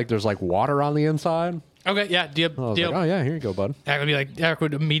looks like there's like water on the inside. Okay. Yeah. Deal. I was Deal. like, oh yeah, here you go, bud. Ack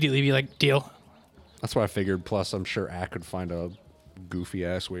would immediately be like, deal. That's what I figured. Plus, I'm sure Ack could find a goofy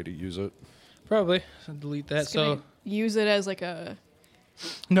ass way to use it. Probably. So delete that. It's gonna use it as like a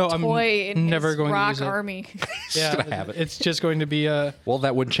No, toy in I'm never his going rock to use it. army. Yeah, gonna have it. It's just going to be Well,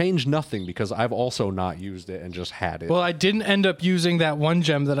 that would change nothing because I've also not used it and just had it. Well, I didn't end up using that one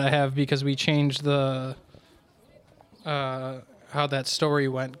gem that I have because we changed the how that story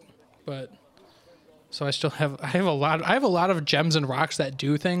went, but so I still have I have a lot of gems and rocks that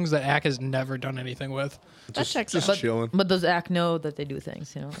do things that Ack has never done anything with. That checks Just out. chilling. But does Ack know that they do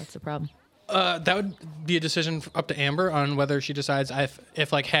things? You know, that's the problem. That would be a decision up to Amber on whether she decides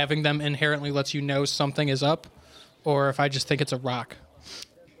if like having them inherently lets you know something is up, or if I just think it's a rock.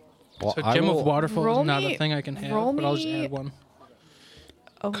 Well, So I gem will- of waterfall roll is not me- a thing I can have, roll but I'll just me- add one.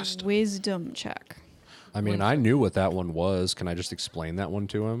 A wisdom check. I mean, I knew what that one was. Can I just explain that one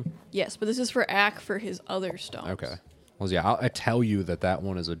to him? Yes, but this is for Ack for his other stones. Okay. Well, yeah, I tell you that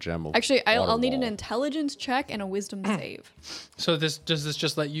one is a gem of. Actually, I'll need an water wall. intelligence check and a wisdom save. So does this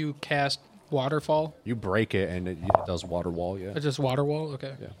just let you cast waterfall? You break it and it does water wall. Yeah. It's just water wall.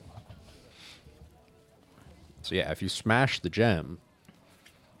 Okay. Yeah. So yeah, if you smash the gem,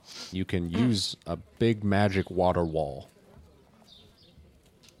 you can use a big magic water wall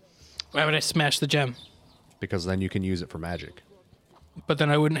Why would I smash the gem? because then you can use it for magic. But then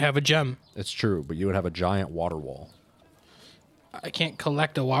I wouldn't have a gem. It's true, but you would have a giant water wall. I can't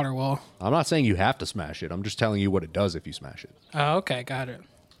collect a water wall. I'm not saying you have to smash it. I'm just telling you what it does if you smash it. Oh, okay, got it.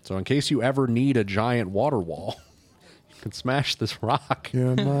 So in case you ever need a giant water wall, you can smash this rock.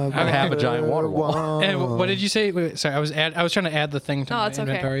 You're my I have a giant water wall. And what did you say? Wait, sorry, I was trying to add the thing to No, my it's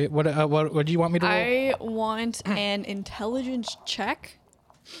okay. inventory. What do you want me to roll? I want an intelligence check,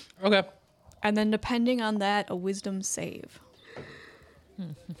 Okay. and then depending on that, a wisdom save.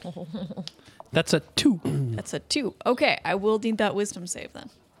 That's a 2. That's a 2. Okay, I will need that wisdom save then.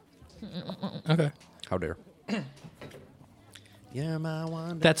 Okay. How dare. Yeah, my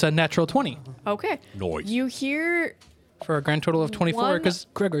one. That's a natural 20 Okay. Noise. You hear for a grand total of 24 One- because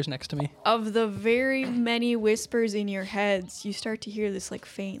Gregor's next to me. of the very many whispers in your heads, you start to hear this like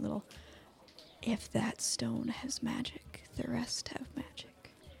faint little, if that stone has magic, the rest have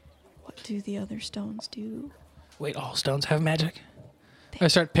magic. What do the other stones do? Wait, all stones have magic? I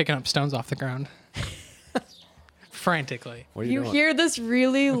start picking up stones off the ground. Frantically. What are you You doing? hear this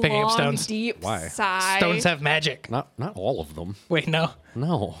really picking up long, stones. deep Why? sigh. Stones have magic. Not all of them. Wait, no.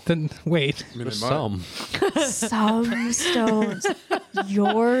 No. Then wait. There's some. Some stones.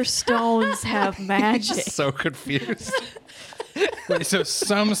 Your stones have magic. So confused. Wait, so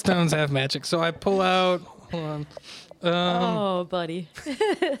some stones have magic. So I pull out. Hold on. Oh, buddy.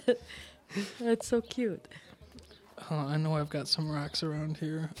 That's so cute. I know I've got some rocks around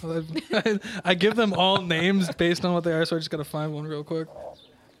here. I give them all names based on what they are, so I just gotta find one real quick.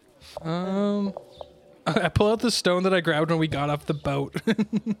 I pull out the stone that I grabbed when we got off the boat,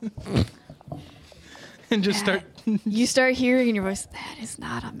 and just start. You start hearing in your voice, that is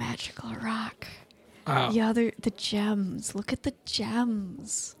not a magical rock. Oh. The gems. Look at the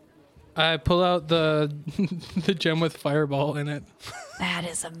gems. I pull out the the gem with fireball in it. That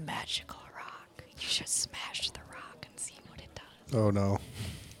is a magical rock. You should smash the rock and see what it does. Oh no.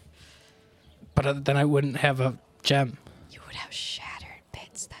 But then I wouldn't have a gem. You would have shattered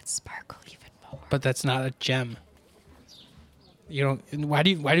bits that sparkle even more. But that's not a gem. You don't. Why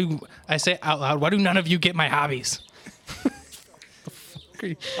do I say it out loud? Why do none of you get my hobbies? What are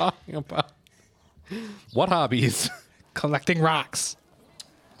you talking about? What hobbies? Collecting rocks.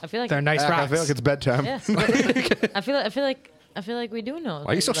 I feel like They're nice Ack, I rocks. feel like it's bedtime. Yes. I feel like we do know.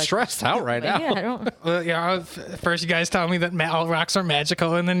 Why are you so stressed out right now? Yeah, I don't. Well, yeah, first you guys tell me that all rocks are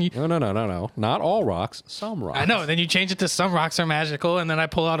magical, and then you. No. Not all rocks. Some rocks. I know. Then you change it to some rocks are magical, and then I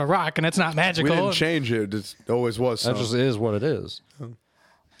pull out a rock, and it's not We magical. didn't change it. It always was. That So. just is what it is.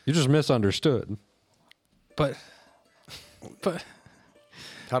 You just misunderstood. But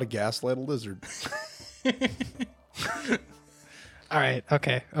How to gaslight a lizard. all right,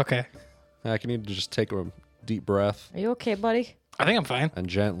 okay. You need to just take a deep breath Are you okay, buddy? I think I'm fine. and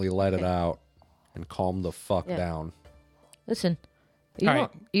gently let it out and calm the fuck Yeah. down. Listen, you All don't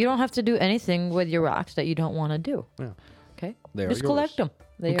right. you don't have to do anything with your rocks that you don't want to do. Yeah. Okay, They are just yours. collect them.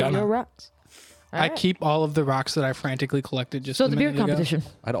 They are gonna. your rocks. All I right. keep all of the rocks that I frantically collected just So a the beer minute ago. competition.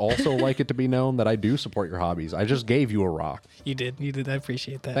 I'd also like it to be known that I do support your hobbies. I just gave you a rock. You did. I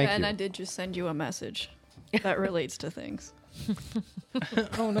appreciate that. Thank And you. I did just send you a message that relates to things.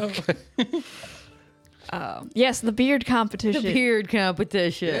 Oh no. Yes, the beard competition. The beard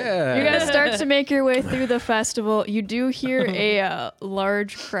competition. Yeah. You guys start to make your way through the festival. You do hear a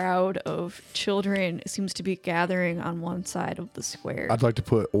large crowd of children seems to be gathering on one side of the square. I'd like to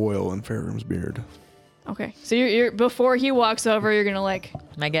put oil in Fairroom's beard. Okay, so you're before he walks over, you're gonna like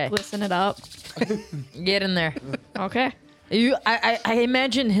My guy, listen it up. get in there. Okay. I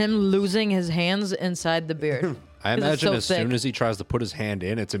imagine him losing his hands inside the beard. I 'Cause it's imagine so as thick. soon as he tries to put his hand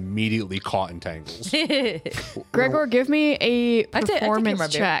in, it's immediately caught in tangles. Gregor, give me a I take care of performance my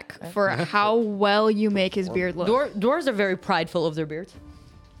beard. check for how well you make his beard look. Dwarves are very prideful of their beards.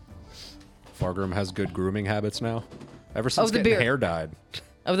 Fargrim has good grooming habits now. Ever since the getting beard. hair dyed.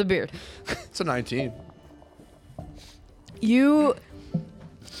 Of the beard. It's a 19. You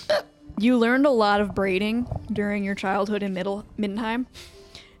learned a lot of braiding during your childhood in Middenheim.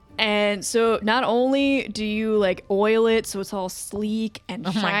 And so not only do you like oil it so it's all sleek and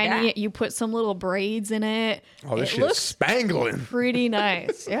Oh my shiny, God. you put some little braids in it. Oh, this it shit's looks spangling. pretty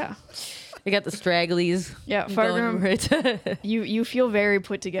nice. Yeah. They got the stragglies. Yeah, going Fargrim, right. you feel very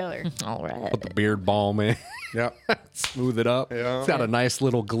put together. All right. Put the beard balm in. Yeah. Smooth it up. Yeah. It's got a nice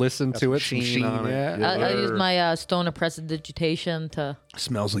little glisten to it. some Some sheen on it. Yeah. Yeah. I use my stone of prestidigitation to.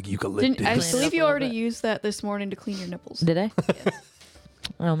 Smells like eucalyptus. Didn't, I Clean it believe up you a little already bit. used that this morning to clean your nipples. Did I?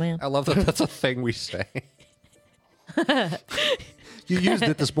 Oh man. I love that that's a thing we say. You used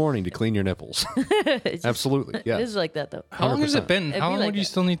it this morning to clean your nipples. Absolutely. Yeah. It is like that though. How long has it 100%. been? It'd How be long like would you that.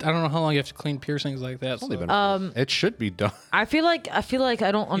 still need? I don't know how long you have to clean piercings like that. Only so. been- it should be done. I feel like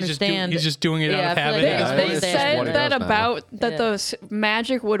I don't He's just understand. he's just doing it Yeah, out of I feel habit. like Yeah, it's They it's based what said it that does now. about that Yeah. the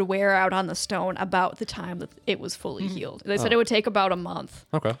magic would wear out on the stone about the time that it was fully healed. They said it would take about a month.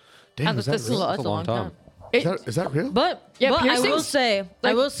 Okay. Damn, And is that this real? is- That's a long time. Is that real? But Yeah, I will piercings, say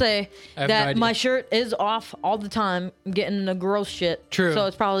like- I have no that idea. my shirt is off all the time, getting the gross shit. True. So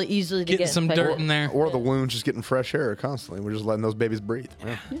it's probably easily to Getting get some infected. dirt in there. Or the wound's just getting fresh air constantly. We're just letting those babies breathe.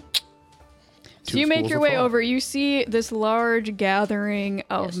 Yeah. So you make your way over. You see this large gathering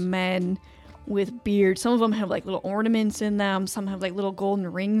of Yes. men with beards. Some of them have like little ornaments in them. Some have like little golden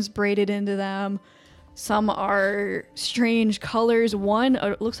rings braided into them. Some are strange colors. One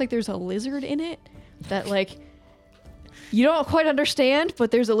looks like there's a lizard in it that like you don't quite understand,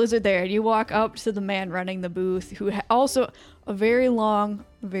 but there's a lizard there. And you walk up to the man running the booth, who also a very long,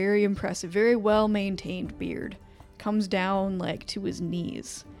 very impressive, very well maintained beard. Comes down like to his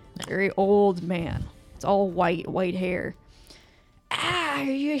knees. Very old man. It's all white hair. Are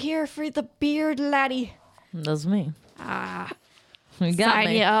you here for the beard, laddie? That's me. You got Sign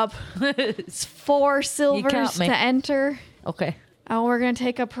me. you up. It's 4 silvers me. to enter. Okay. And we're gonna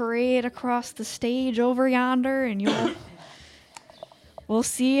take a parade across the stage over yonder, and we'll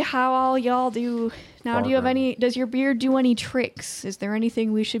see how all y'all do. Now, do you have Fargrim. does your beard do any tricks? Is there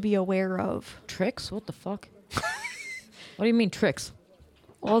anything we should be aware of? Tricks? What the fuck? What do you mean tricks?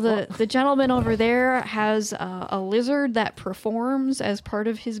 Well, the gentleman over there has a lizard that performs as part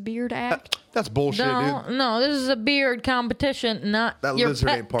of his beard act. That's bullshit, No, dude. no, this is a beard competition, not That your lizard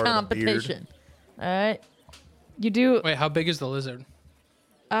pet ain't part of the beard. competition. All right. You do. Wait, how big is the lizard?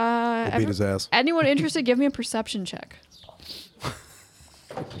 We'll beat his ass. Anyone interested? Give me a perception check.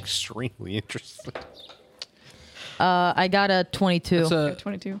 Extremely interesting. I got a 22. It's a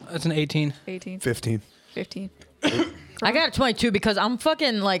 22, it's an 18. 18, 15. 15. I got a 22 because I'm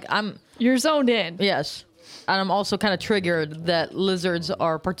fucking like You're zoned in. yes, and I'm also kind of triggered that lizards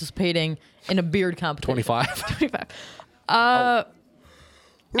are participating in a beard competition. 25. 25.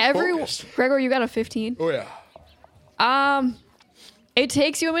 focused. Gregor, you got a 15. Oh, yeah. It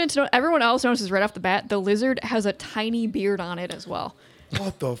takes you a minute to know. Everyone else notices right off the bat the lizard has a tiny beard on it as well.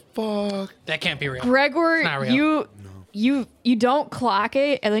 What the fuck? That can't be real. Gregor, not real. you don't clock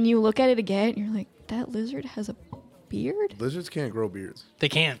it, and then you look at it again, and you're like, that lizard has a beard? Lizards can't grow beards. They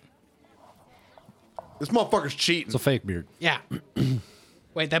can't. This motherfucker's cheating. It's a fake beard. Yeah.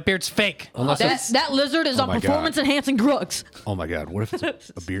 Wait, that beard's fake. Unless it's, That lizard is Oh on my God. performance-enhancing drugs. oh my god, what if it's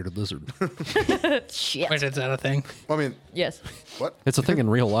a bearded lizard? Shit. Wait, is that a thing? I mean, Yes. what? It's a thing in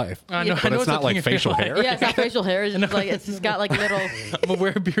real life. I know, But I know it's not a thing like in real facial life. hair. Yeah, it's not facial hair. It's just like it's just got like little. I'm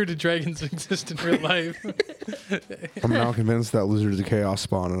aware bearded dragons exist in real life. I'm now convinced that lizard is a chaos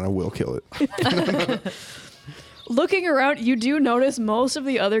spawn, and I will kill it. Looking around, you do notice most of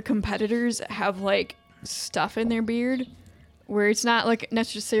the other competitors have like stuff in their beard, where it's not like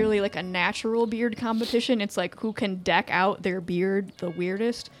necessarily like a natural beard competition. It's like who can deck out their beard the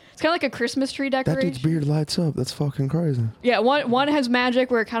weirdest. It's kind of like a Christmas tree That decoration. dude's beard lights up. That's fucking crazy. Yeah, one has magic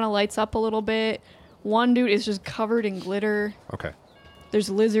where it kind of lights up a little bit. One dude is just covered in glitter. Okay. There's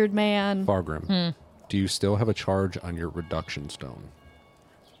Lizard Man. Fargrim, do you still have a charge on your reduction stone?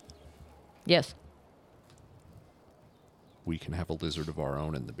 Yes. We can have a lizard of our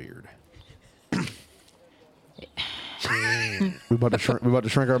own in the beard. We about to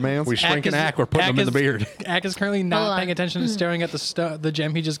shrink our mans. We shrink an is- Ack, we're putting him in the beard. Ack is currently Hold not on. paying attention and staring at the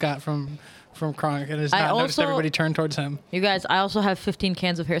gem he just got from Kronk and has I not noticed also- everybody turn towards him. You guys, I also have 15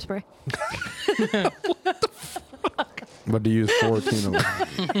 cans of hairspray. About to use 14 of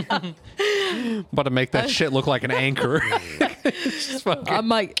them. About to make that shit look like an anchor. Just fucking- I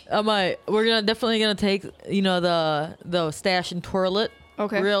might. We're definitely gonna take the stash and twirl it.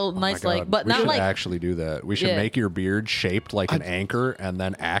 Okay. Real Oh nice, my like, God. but we not should like. actually do that. We should Yeah. make your beard shaped like an anchor, and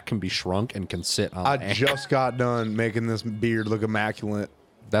then Ack can be shrunk and can sit on. I the anchor. just got done making this beard look immaculate,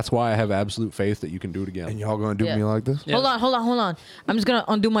 That's why I have absolute faith that you can do it again. and y'all gonna do Yeah. me like this? Yeah. Hold on. I'm just gonna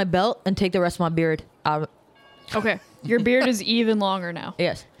undo my belt and take the rest of my beard out. Okay, your beard is even longer now.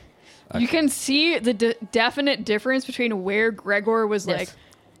 Yes. You can see the definite difference between where Gregor was Yes. like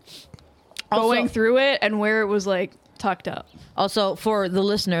going Also- through it and where it was like tucked up. Also, for the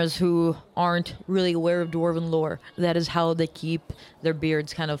listeners who aren't really aware of dwarven lore, that is how they keep their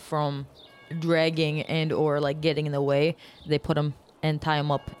beards kind of from dragging and or like getting in the way. They put them and tie them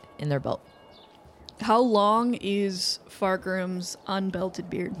up in their belt. How long is Fargrim's unbelted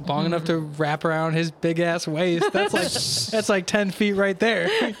beard? Long enough to wrap around his big ass waist. That's like 10 feet right there.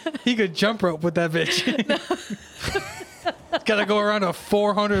 He could jump rope with that bitch. Gotta go around a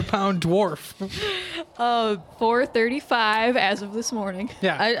 400-pound dwarf. 4:35 as of this morning.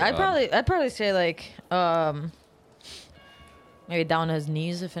 Yeah. I'd probably say like maybe down to his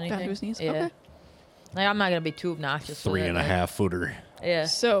knees if anything. Down to his knees? Yeah. Okay. Like I'm not gonna be too obnoxious. so 3 that, and a like- half footer. Yeah.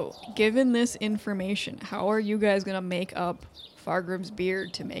 So, given this information, how are you guys gonna make up Fargrim's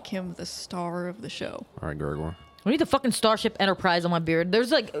beard to make him the star of the show? All right, Gregor. We need the fucking Starship Enterprise on my beard.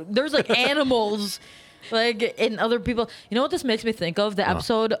 There's like animals, like and other people. You know what this makes me think of? The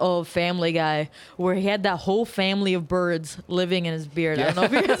episode of Family Guy where he had that whole family of birds living in his beard. I don't know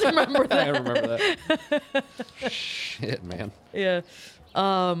if you guys remember that. I remember that. Shit, man. Yeah.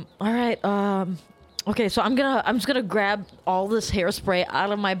 All right. Okay, so I'm just gonna grab all this hairspray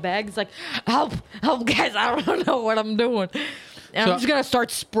out of my bag. It's like, help, guys! I don't know what I'm doing. And So I'm just gonna start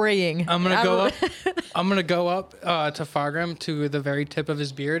spraying. I'm gonna I go don't- up. I'm gonna go up to Fargrim to the very tip of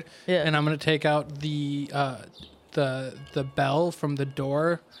his beard, Yeah. and I'm gonna take out the bell from the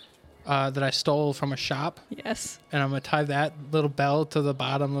door that I stole from a shop, Yes. and I'm gonna tie that little bell to the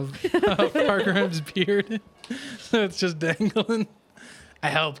bottom of Fargrim's beard, so it's just dangling. I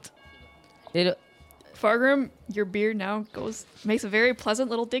helped. It- Fargrim, your beard now makes a very pleasant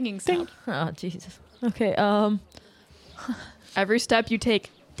little dinging sound. oh Jesus. Okay. Every step you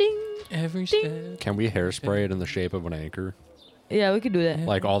take, ding. Every step. Can we hairspray it in the shape of an anchor? Yeah, we could do that.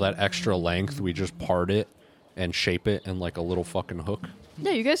 Like all that extra length, we just part it and shape it in like a little fucking hook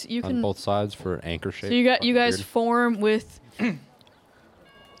Yeah, you on can. both sides for an anchor shape. So you fucking guys beard. form with.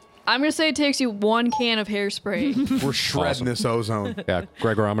 I'm gonna say it takes you 1 can of hairspray. We're shredding Awesome. this ozone. Yeah,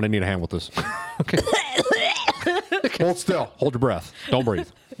 Gregor, I'm gonna need a hand with this. Hold still. Hold your breath. Don't breathe.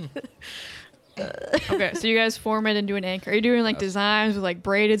 Okay, so you guys form it into an anchor. Are you doing like designs with like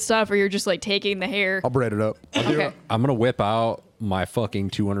braided stuff, or you're just like taking the hair? I'll braid it up. Okay. I'm gonna whip out my fucking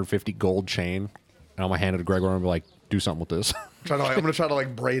 250 gold chain, and I'm gonna hand it to Gregor and be like, "Do something with this." I'm gonna try to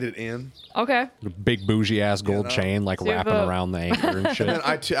like braid it in. Okay. Big bougie ass gold no. chain, like So you have wrapping a- around the anchor and shit. And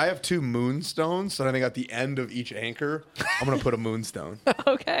I have 2 moonstones, and I think at the end of each anchor, I'm gonna put a moonstone.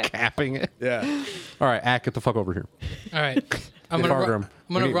 Okay. Capping it. Yeah. All right, Ack, get the fuck over here. All right. I'm Get gonna, Fargrim. I'm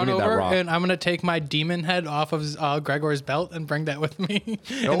We gonna need- run we need that over rock. and I'm gonna take my demon head off of Gregor's belt and bring that with me.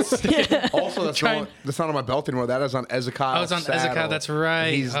 Nope. Also, that's not on my belt anymore. That is on Ezekiel. Oh, it's on Ezekiel, that's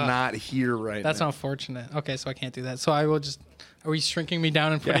right. He's Oh. not here right That's now. unfortunate. Okay, so I can't do that. So I will just. Are we shrinking me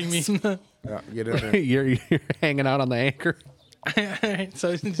down and putting Yes. me in the? Yeah, get in there. you're hanging out on the anchor. All right,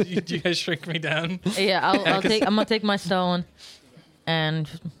 so you guys shrink me down. Yeah, I'm gonna take my stone. and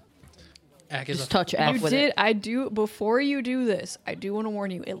Ack is just a- touch Ack You with did. it. I do. Before you do this, I do want to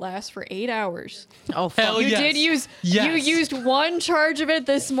warn you. It lasts for 8 hours. Oh, fuck. Hell You yes. did use. Yes. You used one charge of it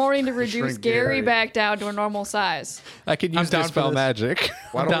this morning to reduce shrink Gary Gary. back down to a normal size. I could I'm use down for Dispel this. Magic.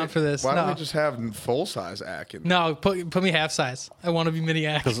 Why I'm don't down we, for this. Why don't No. we just have full size Ack? No, put me half size. I want to be mini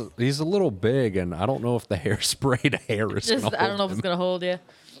Ack. Because he's a little big, and I don't know if the hairspray to hair is Just, gonna I don't know if hold it's him. gonna hold you.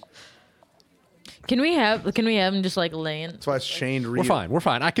 Can we have him just like laying? That's why it's chained. We're fine. We're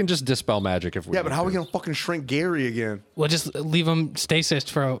fine. I can just Dispel Magic if we Yeah, need but how are we to. gonna fucking shrink Gary again? We'll just leave him stasis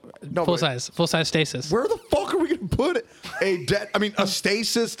for No, full but- size stasis. Where the fuck are we gonna put it? A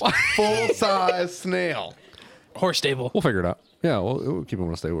stasis full size snail. Horse stable. We'll figure it out. Yeah, we'll keep him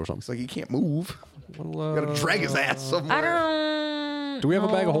on a stable or something. It's like he can't move. We'll, Gotta drag his ass somewhere. I don't. do we have a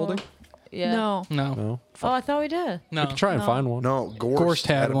bag of know. holding? Yeah. No. No, No. Oh, I thought we did. no. We could try and find one. No, Gorst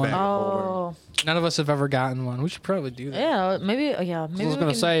had a one. bag of holding. Oh, None of us have ever gotten one. We should probably do that. yeah. Maybe. Yeah. Maybe I was we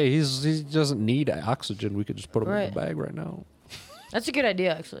gonna can- say he doesn't need oxygen. We could just put him in Right. the bag right now. that's a good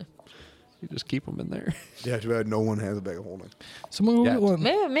idea, actually. You just keep him in there. Yeah, too bad no one has a bag of holding. Someone will Yeah. get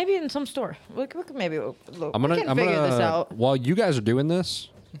one. Maybe in some store. We could maybe look. I'm gonna. we can figure this out. While you guys are doing this,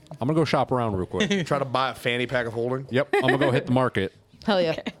 I'm gonna go shop around real quick. Try to buy a fanny pack of holding. Yep, I'm gonna go hit the market Hell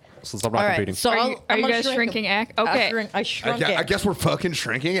yeah. since I'm not All right. competing. So Are I'll- you, I'm are you gonna guys shrink shrinking him. Ack? Okay. I shrunk it. I guess we're fucking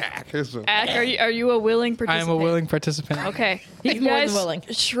shrinking Ack. Ack, are you a willing I participant? am a willing participant. Okay. He's You more than guys willing.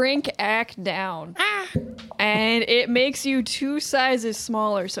 Shrink Ack down. And it makes you 2 sizes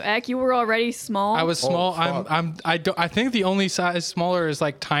smaller. So Ack, you were already small. I was small. fuck. I think the only size smaller is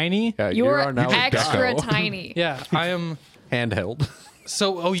like tiny. Yeah, You you were are now a extra Gecko. tiny. Yeah, I am. handheld.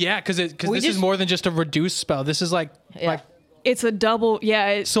 So, oh yeah, because We this is just- more than just a reduced spell. This is like Yeah. like. It's a double.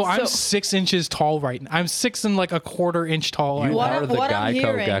 Yeah. So I'm 6 inches tall right now. I'm 6 and like a quarter inch tall. Right You What now. are I'm- the what I'm Geico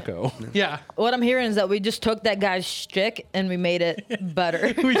hearing- Gecko. Yeah. What I'm hearing is that we just took that guy's shtick and we made it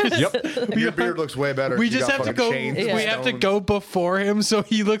better. We just, Yep. Your beard looks way better. we You just got have to fucking go. chains We and have to stones. go before him, so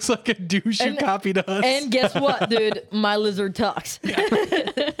he looks like a douche who And- copied us. And guess what, dude? My lizard talks.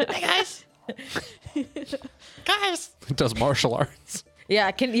 It does martial arts. Yeah,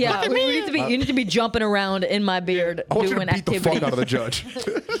 we need to be. You need to be jumping around in my beard I want you doing to beat the activity. fuck out of the judge.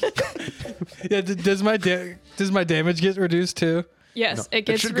 Yeah, does my damage get reduced too? Yes, it It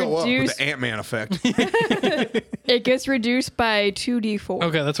gets should go up with reduced. the Ant-Man effect. It gets reduced by 2d4.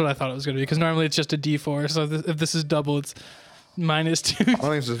 Okay, that's what I thought it was going to be. Because normally it's just a D4. So if this is double, it's -2. I think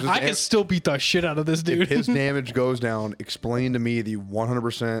it's just- I can still beat the shit out of this dude. If his damage goes down, explain to me the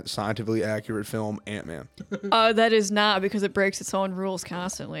 100% scientifically accurate film Ant-Man. That is not, because it breaks its own rules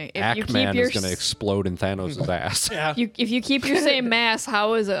constantly. If you keep Ackman your is going to explode in Thanos' ass. yeah. if you keep your same mass,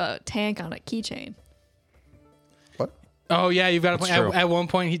 how is a tank on a keychain? What? Oh yeah, you've got to. That's true. At one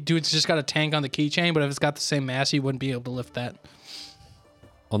point, dude's just got a tank on the keychain, but if it's got the same mass, he wouldn't be able to lift that.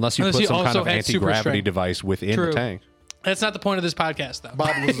 Unless you Unless put he some kind also of had super anti-gravity strength. device within True. the tank. That's not the point of this podcast, though.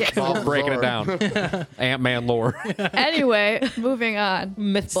 Bob was Breaking it down. Ant-Man lore. Anyway, moving on.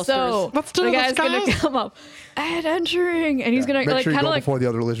 Mythbusters. So Let's do the this, guy's gonna guys. come up and entering, and he's gonna Make like sure you kind go of like before the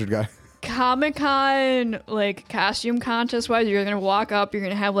other lizard guy. Comic Con, like costume contest wise. You're gonna walk up. You're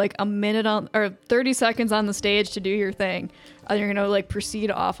gonna have like a minute on or 30 seconds on the stage to do your thing, and you're gonna like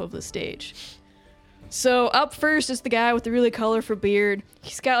proceed off of the stage. So up first is the guy with the really colorful beard.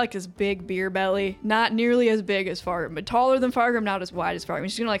 He's got like this big beer belly, not nearly as big as Fargrim, but taller than Fargrim, not as wide as Fargrim.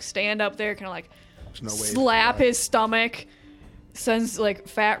 He's just gonna like stand up there, kind of like There's no way. slap his stomach, sends like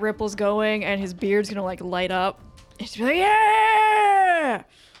fat ripples going, and his beard's gonna like light up. It's like, yeah!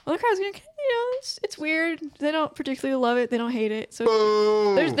 Well, the crowd's gonna, it's weird. They don't particularly love it. They don't hate it. So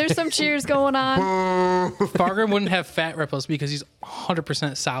Boo! there's some cheers going on. Fargrim wouldn't have fat ripples because he's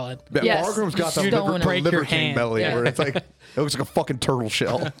 100% solid. Yeah, Yes. Fargrim's got the You'd liver, break liver your king hand. belly Yeah. where it's like it looks like a fucking turtle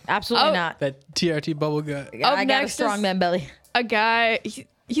shell. Absolutely Oh. not. That TRT bubble gut. I got a next is- strongman belly. A guy,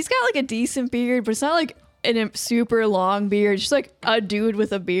 he's got like a decent beard, but it's not like a super long beard. Just like a dude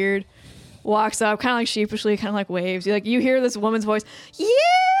with a beard walks up, kind of like sheepishly, kind of like waves. You hear this woman's voice. Yeah,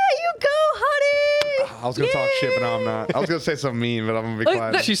 you go, honey. I was gonna talk shit, but now I'm not. I was gonna say something mean, but I'm gonna be Look,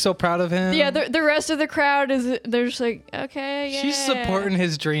 quiet. She's so proud of him. Yeah, the rest of the crowd is they're just like, okay, yeah. She's supporting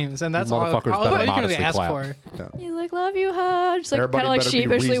his dreams, and that's all Motherfuckers all better you can really modestly ask clap. for. He's like, love you, hug. Just like Everybody kind of like better be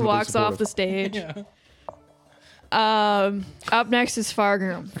sheepishly reasonably walks off the supportive. stage. Yeah. Up next is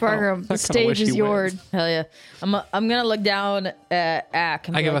Fargrim. Fargrim, the I kinda stage wish is he yours. wins. Hell yeah. I'm gonna look down at Ack.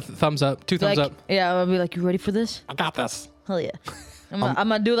 and I be give like, a thumbs up. 2 thumbs like, up. Yeah, I'll be like, you ready for this? I got this. Hell yeah. I'm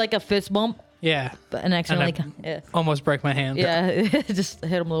gonna do like a fist bump Yeah. But and accidentally, I yeah. almost break my hand. Yeah, just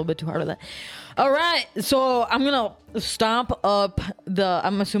hit him a little bit too hard with that. All right, so I'm gonna stomp up the.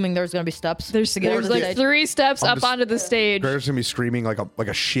 I'm assuming there's gonna be steps. There's to get there's over the like stage. 3 steps up just- onto the stage. Gregor's gonna be screaming like a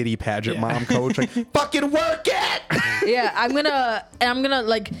shitty pageant mom coach, like fucking work it. Yeah, I'm gonna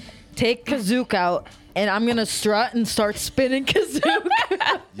like take Kazook out, and I'm gonna strut and start spinning Kazook.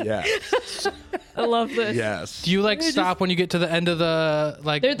 Yes, I love this. yes. Do you like stop when you get to the end of the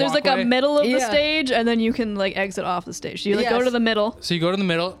like? There's like a walkway? middle of the Yeah. stage, and then you can like exit off the stage. So you like go Yes. to the middle. So you go to the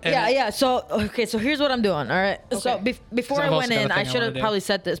middle. And Yeah. So so here's what I'm doing. All right. So before 'Cause I I've went also got a in, I thing I should wanna have do. probably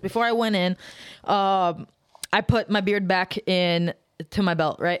said this. Before I went in, I put my beard back in to my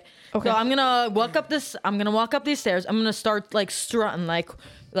belt. Right. Okay. So I'm gonna walk up this. I'm gonna walk up these stairs. I'm gonna start like strutting, like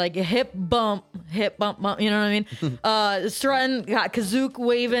a hip bump. You know what I mean? Strutting, got Kazook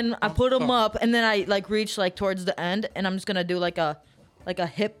waving. I put them up, and then I like reach like towards the end, and I'm just gonna do like a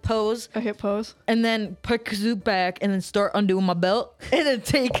hip pose. A hip pose. And then put Kazook back, and then start undoing my belt, and then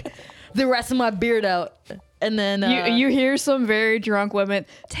take the rest of my beard out, and then You hear some very drunk women.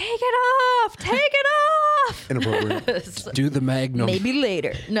 Take it off. Take it off. Inappropriate. Do the Magnum. maybe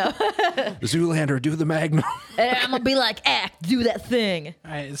later. No, Zoolander, do the Magnum. and I'm gonna be like, act, do that thing.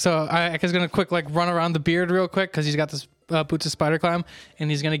 All right, so Aka's gonna quick like run around the beard real quick because he's got this boots of spider climb, and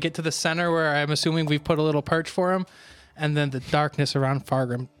he's gonna get to the center where I'm assuming we've put a little perch for him, and then the darkness around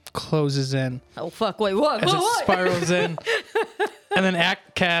Fargrim closes in Oh fuck! Wait, what? as it What? spirals in, and then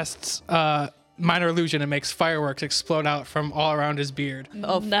Ak casts minor illusion and makes fireworks explode out from all around his beard.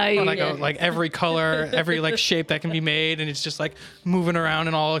 Oh, Nice. Like every color, every like shape that can be made, and it's just like moving around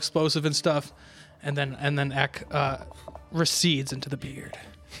and all explosive and stuff, and then Ak recedes into the beard.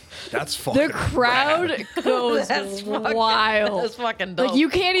 That's fucking. The crowd goes wild. That's fucking dope. Like you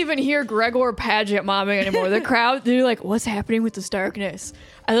can't even hear Gregor pageant momming anymore. The crowd, they're like, "What's happening with this darkness?"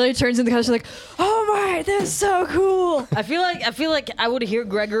 And then he turns in the couch, like, "Oh my, this is so cool." I feel like I would hear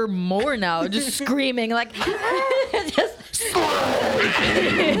Gregor more now, just screaming like, just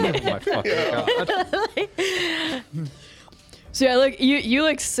My fucking God. So yeah, like you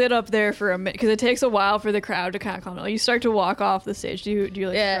like sit up there for a minute because it takes a while for the crowd to kind of calm down. You start to walk off the stage. Do you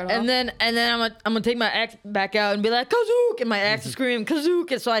like yeah, start and off? then I'm gonna take my axe back out and be like Kazook, and my axe is screaming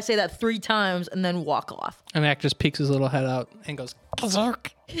Kazook, and so I say that 3 times and then walk off. And Ak just peeks his little head out and goes,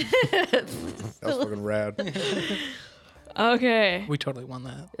 "Berserk." That's fucking rad. Okay. We totally won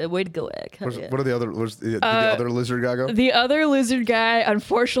that. Way to go, Ak. Hell yeah. What are the other? Did the other lizard guy go? The other lizard guy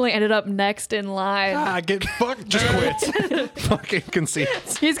unfortunately ended up next in line. Get fucked. Just quits. Fucking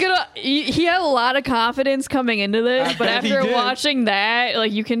conceits. He's gonna. He had a lot of confidence coming into this, but bet he after did. watching that,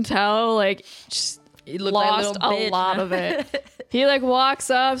 like you can tell, like just You look like lost little a bitch, lot huh? of it. He like walks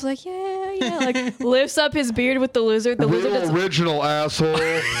up, is like yeah, like lifts up his beard with the lizard. The lizard, does, original asshole.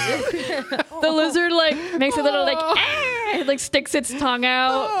 the lizard like makes a little like it, like sticks its tongue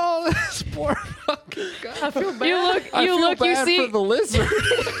out. Oh, this poor fucking guy. I feel bad. You see the lizard.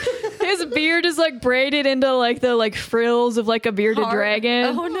 his beard is like braided into like the like frills of like a bearded dragon.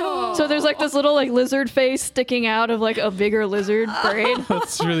 Oh no! So there's like this little like lizard face sticking out of like a bigger lizard braid.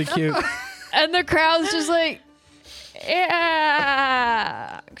 That's really cute. And the crowd's just like,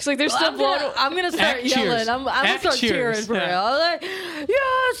 yeah. Cause like they're still blown. I'm gonna start Act yelling. cheers. I'm gonna Act start cheering cheers. for real. Yeah. I'm like,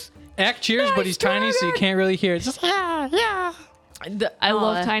 yes. Ak cheers, but he's tiny, so you can't really hear it. It's just I Oh,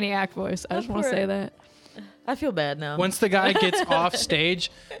 love Tiny Act voice. I just want to poor- say that. I feel bad now. once the guy gets off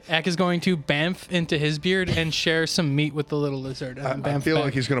stage, Ak is going to bamf into his beard and share some meat with the little lizard. And I bamf feel back.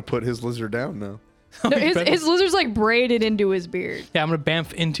 like he's gonna put his lizard down now. No, his lizard's like braided into his beard. Yeah, I'm gonna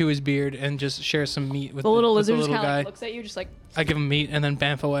bamf into his beard and just share some meat with The little with lizard the just little kind of guy. like looks at you, just like I give him meat and then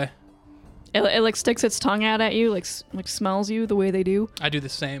bamf away. it like sticks its tongue out at you, like smells you the way they do. I do the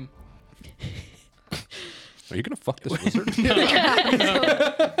same. Are you gonna fuck this lizard? Ben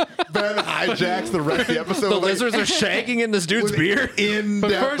hijacks the rest of the episode. The like, lizards are shagging in this dude's with beard. In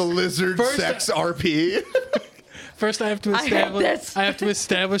depth, the lizard first- sex RP. First, I have to hate establish. this. I have to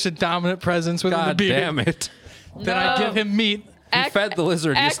establish a dominant presence within the God beard. damn it! Then I give him meat. He fed the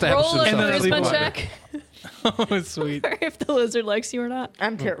lizard. He Act established roll a himself. then I leave charisma water. check. Oh, it's sweet. If the lizard likes you or not.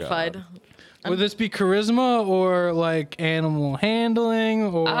 I'm terrified. Would this be charisma or like animal handling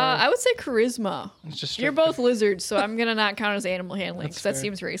or? I would say charisma. It's just You're both lizards, so I'm gonna not count as animal handling That's because that fair.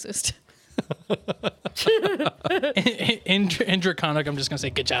 seems racist. in Draconic. I'm just gonna say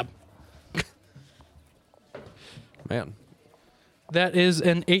good job. Man, That is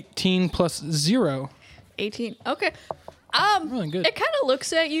an 18 plus 0. 18. Okay. Really good. It kind of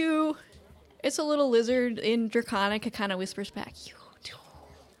looks at you. It's a little lizard in Draconic. It kind of whispers back. You do.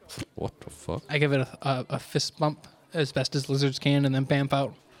 what the fuck? I give it a fist bump as best as lizards can, and then bamf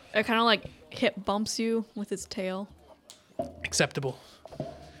out. It kind of like hip bumps you with its tail. Acceptable.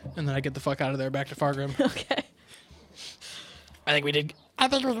 And then I get the fuck out of there, back to Fargrim. Okay. I think we did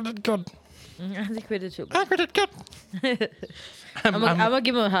good. I think we did too. I think we did good. I'm gonna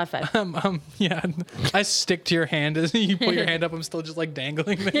give him a high five. Yeah, I stick to your hand as you put your hand up. I'm still just like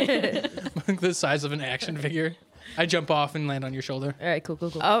dangling there, like the size of an action figure. I jump off and land on your shoulder. All right, cool.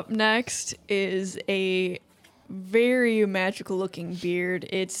 Up next is a very magical looking beard.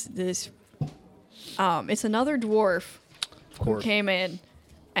 It's this it's another dwarf who came in,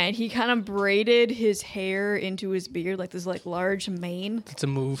 and he kind of braided his hair into his beard like this like large mane, It's a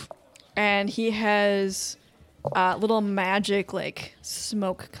move. and he has little magic like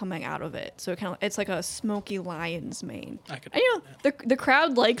smoke coming out of it. So it's like a smoky lion's mane. I could. And, the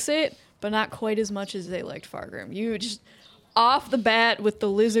crowd likes it, but not quite as much as they liked Fargrim. You just off the bat with the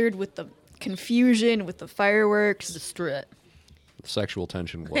lizard, with the confusion, with the fireworks. Destroy it. Sexual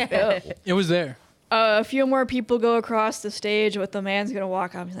tension. Was It was there. A few more people go across the stage, but the man's gonna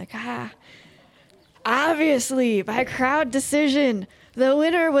walk up. He's like, obviously, by crowd decision, the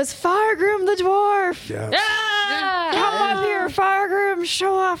winner was Fargrim the dwarf. Yeah. Come up here, Fargrim,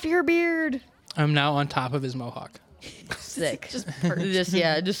 show off your beard. I'm now on top of his mohawk. Sick.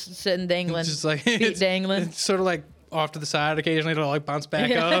 just sitting dangling. Just like feet dangling. It's sort of like off to the side occasionally to like bounce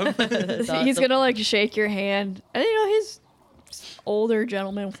back up. That's He's awesome. gonna like shake your hand, and he's older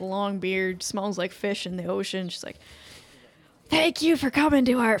gentleman with a long beard, smells like fish in the ocean. Just like, thank you for coming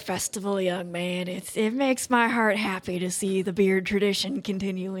to our festival, young man. It makes my heart happy to see the beard tradition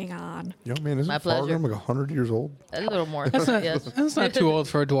continuing on. Young man, isn't My pleasure. Fargrim like 100 years old? A little more. yes. That's not too old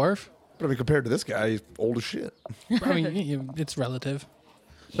for a dwarf. But I mean, compared to this guy, he's old as shit. I mean, it's relative.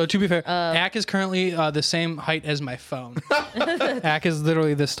 So to be fair, Ack is currently the same height as my phone. Ack is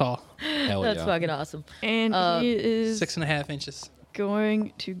literally this tall, Hell That's yeah. fucking awesome. And he is 6.5 inches.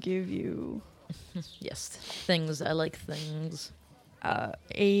 going to give you Yes. Things. I like things.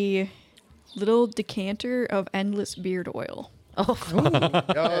 a little decanter of endless beard oil. Oh, that's dope.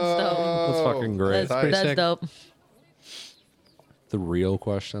 That's fucking great. That's, pretty that's sick. dope. The real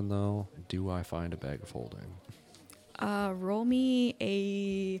question, though, do I find a bag of holding? Roll me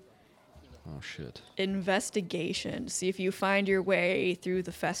a Oh, shit. investigation. See if you find your way through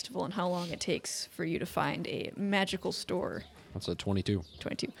the festival and how long it takes for you to find a magical store. That's a 22.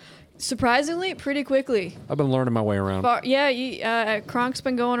 22. Surprisingly, pretty quickly. I've been learning my way around. Kronk's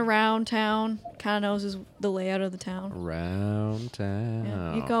been going around town, kind of knows the layout of the town. Around town.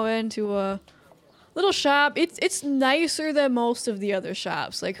 Yeah, you go into a little shop. It's nicer than most of the other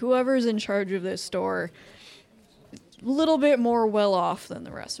shops. Like whoever's in charge of this store, a little bit more well off than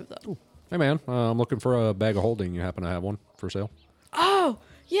the rest of them. Hey, man, I'm looking for a bag of holding. You happen to have one for sale? Oh,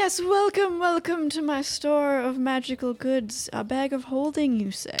 yes, welcome to my store of magical goods. A bag of holding,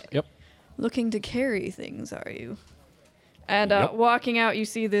 you say? Yep. Looking to carry things, are you? And Yep. walking out, you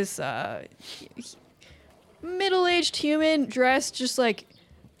see this middle-aged human dressed just like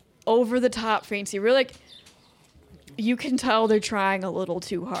over the top fancy. Really, like, you can tell they're trying a little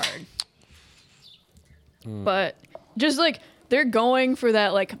too hard. But just like they're going for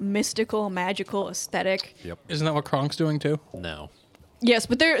that like mystical, magical aesthetic. Yep. Isn't that what Kronk's doing too? No. Yes,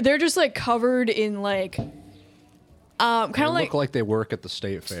 but they're just like covered in like kind They of look like they work at the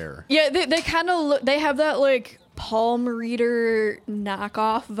state fair. yeah, they kind of look, they have that like palm reader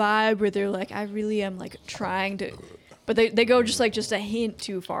knockoff vibe where they're like, I really am like trying to, but they go just a hint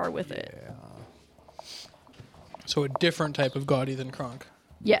too far with it. So a different type of gaudy than Kronk.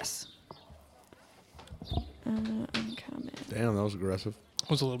 Yes. Uncommon. Damn, that was aggressive.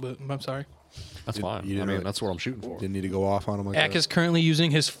 Was a little bit. I'm sorry. That's You- fine. you I didn't mean, really- that's what I'm shooting for. Didn't need to go off on him like Ack that. is currently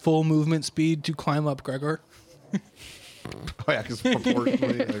using his full movement speed to climb up Gregor. Oh, yeah, because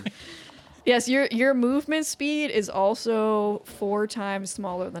proportionally. Like, Yes, your movement speed is also 4 times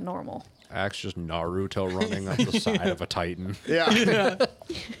smaller than normal. Axe just Naruto running up the side of a Titan. yeah.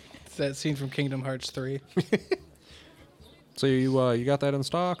 It's that scene from Kingdom Hearts 3. So you got that in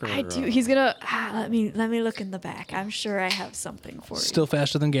stock? Or, I do. He's gonna let me look in the back. I'm sure I have something for Still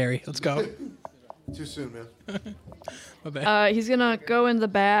faster than Gary. Let's go. Too soon, man. My bad. you. He's gonna go in the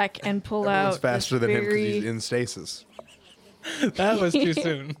back and pull Everyone's out. faster this than him because very- he's in stasis. That was too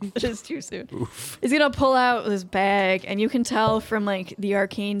soon. It is too soon. He's gonna pull out this bag, and you can tell from like the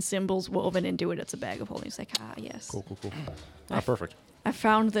arcane symbols woven into it, it's a bag of holding. He's like, yes. Cool. Perfect. I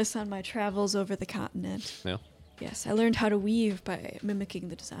found this on my travels over the continent. Yeah. Yes, I learned how to weave by mimicking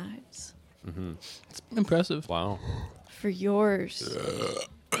the designs. Impressive. Wow. For yours,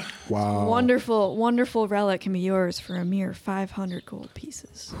 Wow. wonderful, wonderful relic can be yours for a mere 500 gold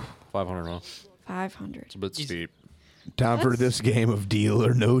pieces. 500, huh? 500. It's a bit steep. Time for this game of Deal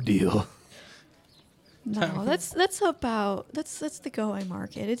or No Deal. No, that's the going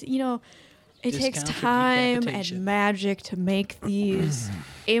market. It's it takes Discount for time decapitation. and magic to make these,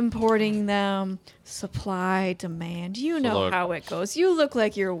 importing them, supply, demand. You know look- how it goes. You look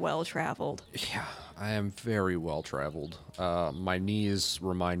like you're well traveled. Yeah, I am very well traveled. My knees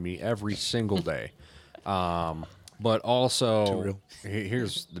remind me every single day. But also,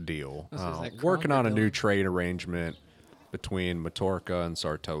 here's the deal. This is that Working on a Kronk new bill. trade arrangement between Matorka and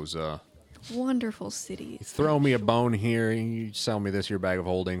Sartosa. Wonderful cities. Throw me a bone here. You sell me this here bag of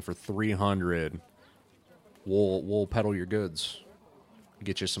holding for 300. We'll peddle your goods.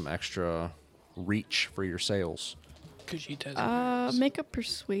 Get you some extra reach for your sales. Khajiit has Make a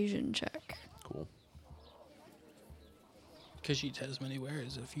persuasion check. Cool. Khajiit has many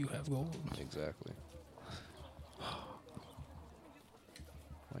wares if you have gold. Exactly.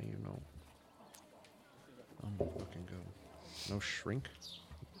 Why you know? I'm fucking good. No shrink,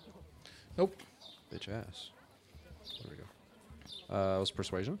 Nope. bitch ass. There we go. Was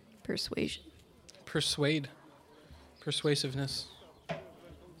persuasion? Persuasion. Persuade. Persuasiveness. I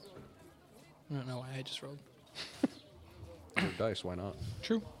don't know why I just rolled. Good dice. Why not?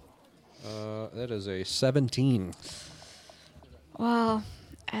 True. That is a 17. Well,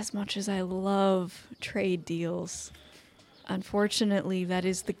 as much as I love trade deals, unfortunately, that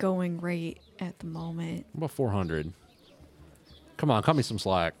is the going rate at the moment. About 400. Come on, cut me some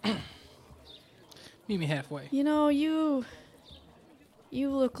slack. Meet me halfway. You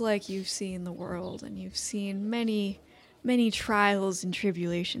look like you've seen the world and you've seen many, many trials and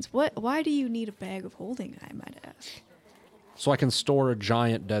tribulations. Why do you need a bag of holding, I might ask? So I can store a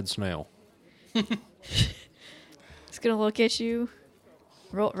giant dead snail. He's gonna look at you.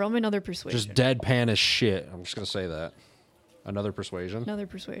 Roll me another persuasion. Just deadpan as shit. I'm just gonna say that. Another persuasion. Another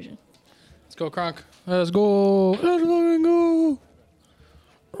persuasion. Let's go, Kronk. Let's go. Let's fucking go.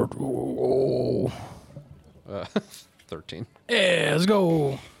 Let's go. 13. Yeah, let's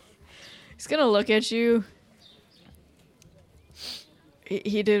go. He's gonna look at you.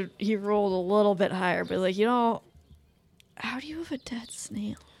 He rolled a little bit higher, but how do you have a dead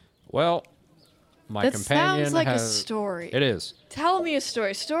snail? Well, my That companion sounds like a has. story. It is. Tell me a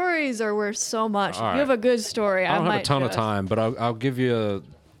story. Stories are worth so much. All If you have right. a good story, I don't have a might ton of just- time, but I'll give you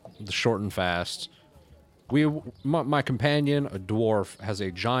the short and fast. My companion, a dwarf, has a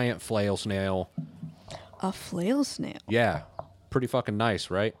giant flail snail. A flail snail. Yeah, pretty fucking nice,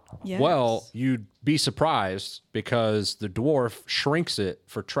 right? Yes. Well, you'd be surprised because the dwarf shrinks it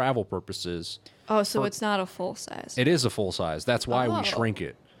for travel purposes. Oh, so it's not a full size. It is a full size. That's why Oh. we shrink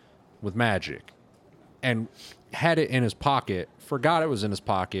it with magic. And had it in his pocket, forgot it was in his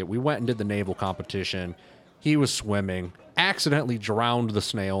pocket. We went and did the naval competition. He was swimming, accidentally drowned the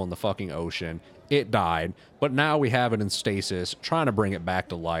snail in the fucking ocean. It died, but now we have it in stasis, trying to bring it back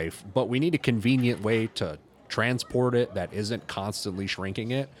to life. But we need a convenient way to transport it that isn't constantly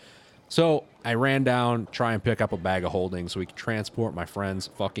shrinking it. So I ran down, try and pick up a bag of holding so we could transport my friend's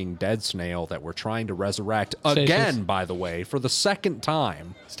fucking dead snail that we're trying to resurrect Stasis. again, by the way, for the second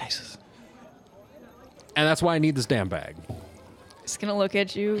time. Stasis. And that's why I need this damn bag. He's gonna look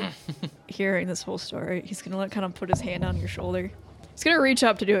at you, hearing this whole story. He's gonna kind of put his hand on your shoulder. He's gonna reach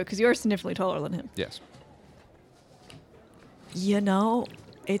up to do it because you're significantly taller than him. Yes.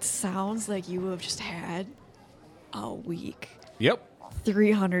 It sounds like you have just had a week. Yep.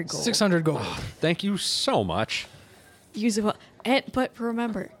 300 gold. 600 gold. Thank you so much. Use it well. But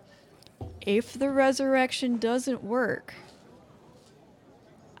remember, if the resurrection doesn't work,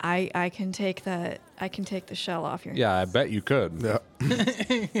 I can take that. I can take the shell off your. Yeah, I bet you could.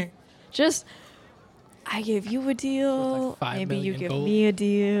 Yeah. Just, I give you a deal. Like 5 Maybe you million give gold. me a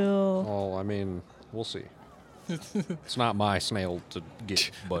deal. Well, I mean, we'll see. It's not my snail to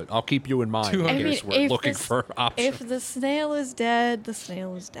get, but I'll keep you in mind in 200. case we're looking for options. If the snail is dead, the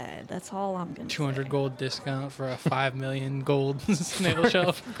snail is dead. That's all I'm gonna 200 say. gold discount for a 5 million gold snail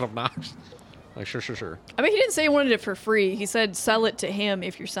shelf. Obnoxious. Like, sure. I mean, he didn't say he wanted it for free. He said sell it to him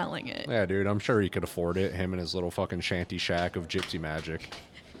if you're selling it. Yeah, dude, I'm sure he could afford it. Him and his little fucking shanty shack of gypsy magic.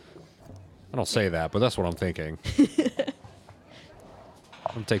 I don't say that, but that's what I'm thinking.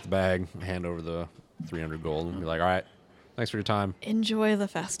 I'm gonna take the bag, hand over the 300 gold, and be like, all right, thanks for your time. Enjoy the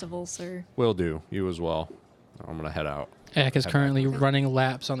festival, sir. Will do. You as well. I'm gonna head out. Ak is currently running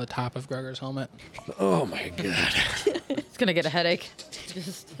laps on the top of Gregor's helmet. Oh my god. It's gonna get a headache.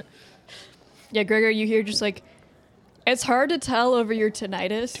 Just Yeah, Gregor, you hear just like, it's hard to tell over your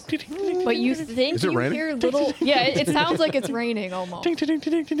tinnitus, but you think Is it you raining? hear little. Yeah, it sounds like it's raining almost.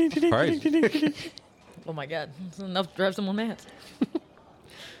 Right. oh my god, it's enough to drive someone mad.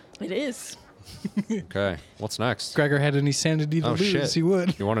 It is. Okay, what's next? Gregor had any sanity to Oh lose, shit! he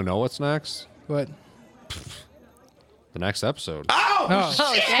would. You want to know what's next? What? The next episode. Oh,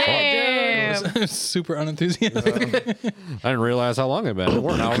 Damn. super unenthusiastic. I didn't realize how long it'd been.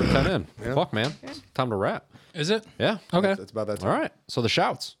 We're an hour and 10 in. Fuck, man. Time to wrap. Is it? Yeah. Okay. It's about that time. All right. So the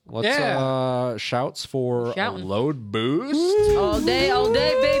shouts. Let's Yeah. shouts for a Shouting. load boost. All day,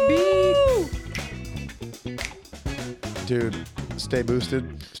 baby. Dude, stay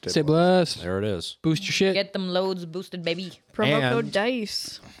boosted. Stay blessed. There it is. Boost your shit. Get them loads boosted, baby. Promo And- code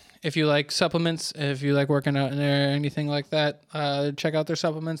DICE. If you like supplements, if you like working out in there or anything like that, check out their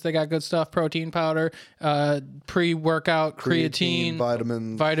supplements. They got good stuff: protein powder, pre-workout creatine,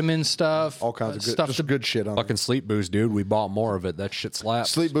 vitamin stuff, all kinds of good, stuff. just good shit on Fucking sleep boost, dude. We bought more of it. That shit slaps.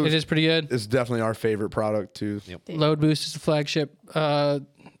 Sleep Boost It is pretty good. is definitely our favorite product too. Yep. Load Boost is the flagship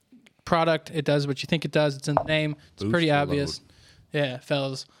product. It does what you think it does. It's in the name. It's Boost pretty for obvious. Yeah,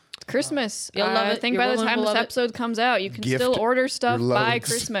 fellas. Christmas. You'll love I it. think Your by the woman time will this love it. episode comes out, you can Gift still order stuff your by loads.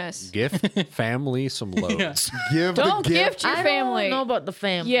 Christmas. Gift family some loads. Give Don't the gift your I family. don't know about the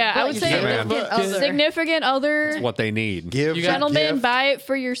family. Yeah, I but would you say can man. get other. Significant other, What they need. give You got- gentlemen, gift buy it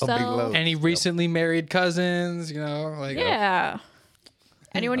for a big yourself. load. Any recently married cousins, like Yeah.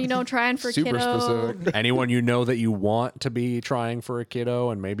 Anyone you know trying for Super kiddo? specific. Anyone you know that you want to be trying for a kiddo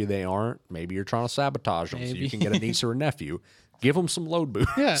and maybe they aren't. Maybe you're trying to sabotage them so Maybe. you can get a niece or a nephew. Give them some load boost.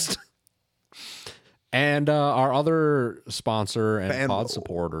 Yeah. And our other sponsor and Fan pod roll.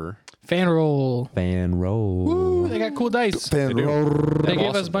 supporter, fan roll. Fan Roll. Ooh, they got cool dice. Fan roll. They gave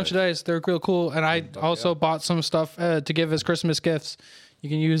us awesome a bunch of dice. They're real cool. And I also bought some stuff to give as Christmas gifts. You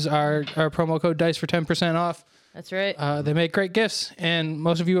can use our promo code DICE for 10% off. That's right. They make great gifts, and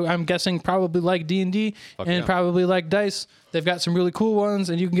most of you, I'm guessing, probably like D&D and yeah. probably like dice. They've got some really cool ones,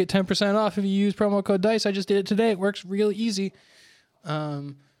 and you can get 10% off if you use promo code DICE. I just did it today. It works real easy.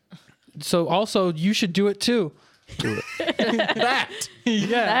 So also, you should do it too. That.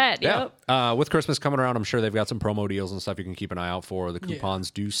 Yeah. That, yep. With Christmas coming around, I'm sure they've got some promo deals and stuff you can keep an eye out for. The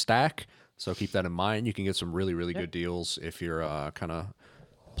coupons do stack, so keep that in mind. You can get some really, really good deals if you're kind of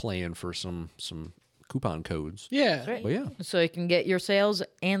playing for some coupon codes. Yeah. Right. But yeah, So you can get your sales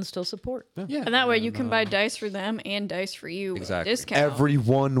and still support. Yeah. And that way you can buy dice for them and dice for you with a Exactly. discount.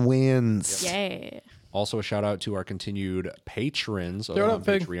 Everyone wins. Yeah. also a shout out to our continued patrons over Throw it on up,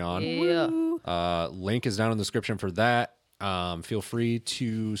 Pig. Patreon. Yeah. Link is down in the description for that. Feel free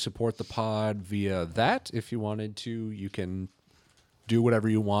to support the pod via that. If you wanted to, you can do whatever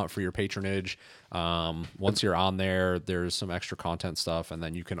you want for your patronage. Once you're on there, there's some extra content stuff, and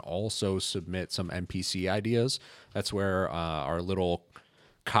then you can also submit some NPC ideas. That's where our little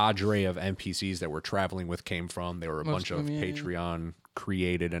cadre of NPCs that we're traveling with came from. They were a Most bunch of of them, yeah. Patreon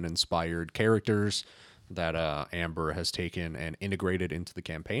created and inspired characters that Amber has taken and integrated into the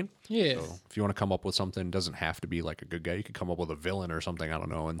campaign. Yeah. So if you want to come up with something, it doesn't have to be like a good guy. You could come up with a villain or something, I don't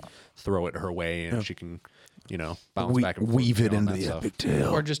know, and throw it her way, and she can, bounce back and forth Weave it on into that the stuff. epic tale.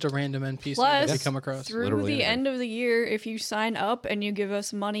 Or just a random NPC that Plus, you come across. through Literally the anything. end of the year, if you sign up and you give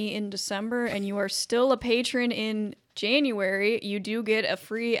us money in December and you are still a patron in January, you do get a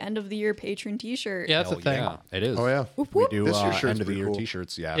free end of the year patron t-shirt. Yeah, that's Hell a thing. Yeah, it is. Oh, yeah. We do This year's shirt's end of the pretty year cool.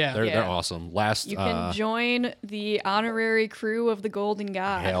 t-shirts. Yeah, Yeah. They're Yeah. awesome. Last You can join the honorary crew of the Golden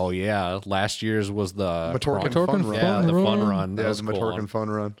God. hell yeah, last year's was the Matorkin Matorkin Fun Run. yeah, the fun Run. run. That Yeah, was the a cool Matorkin one. Fun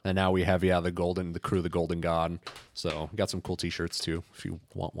Run. And now we have the crew of the Golden God. So got some cool t-shirts too. If you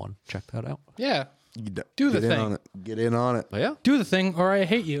want one, check that out. Yeah. You Do the get in thing. on it. Get in on it. But yeah. Do the thing, or I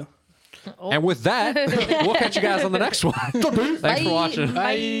hate you. And with that, we'll catch you guys on the next one. Thanks for watching.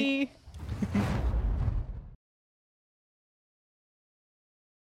 Bye.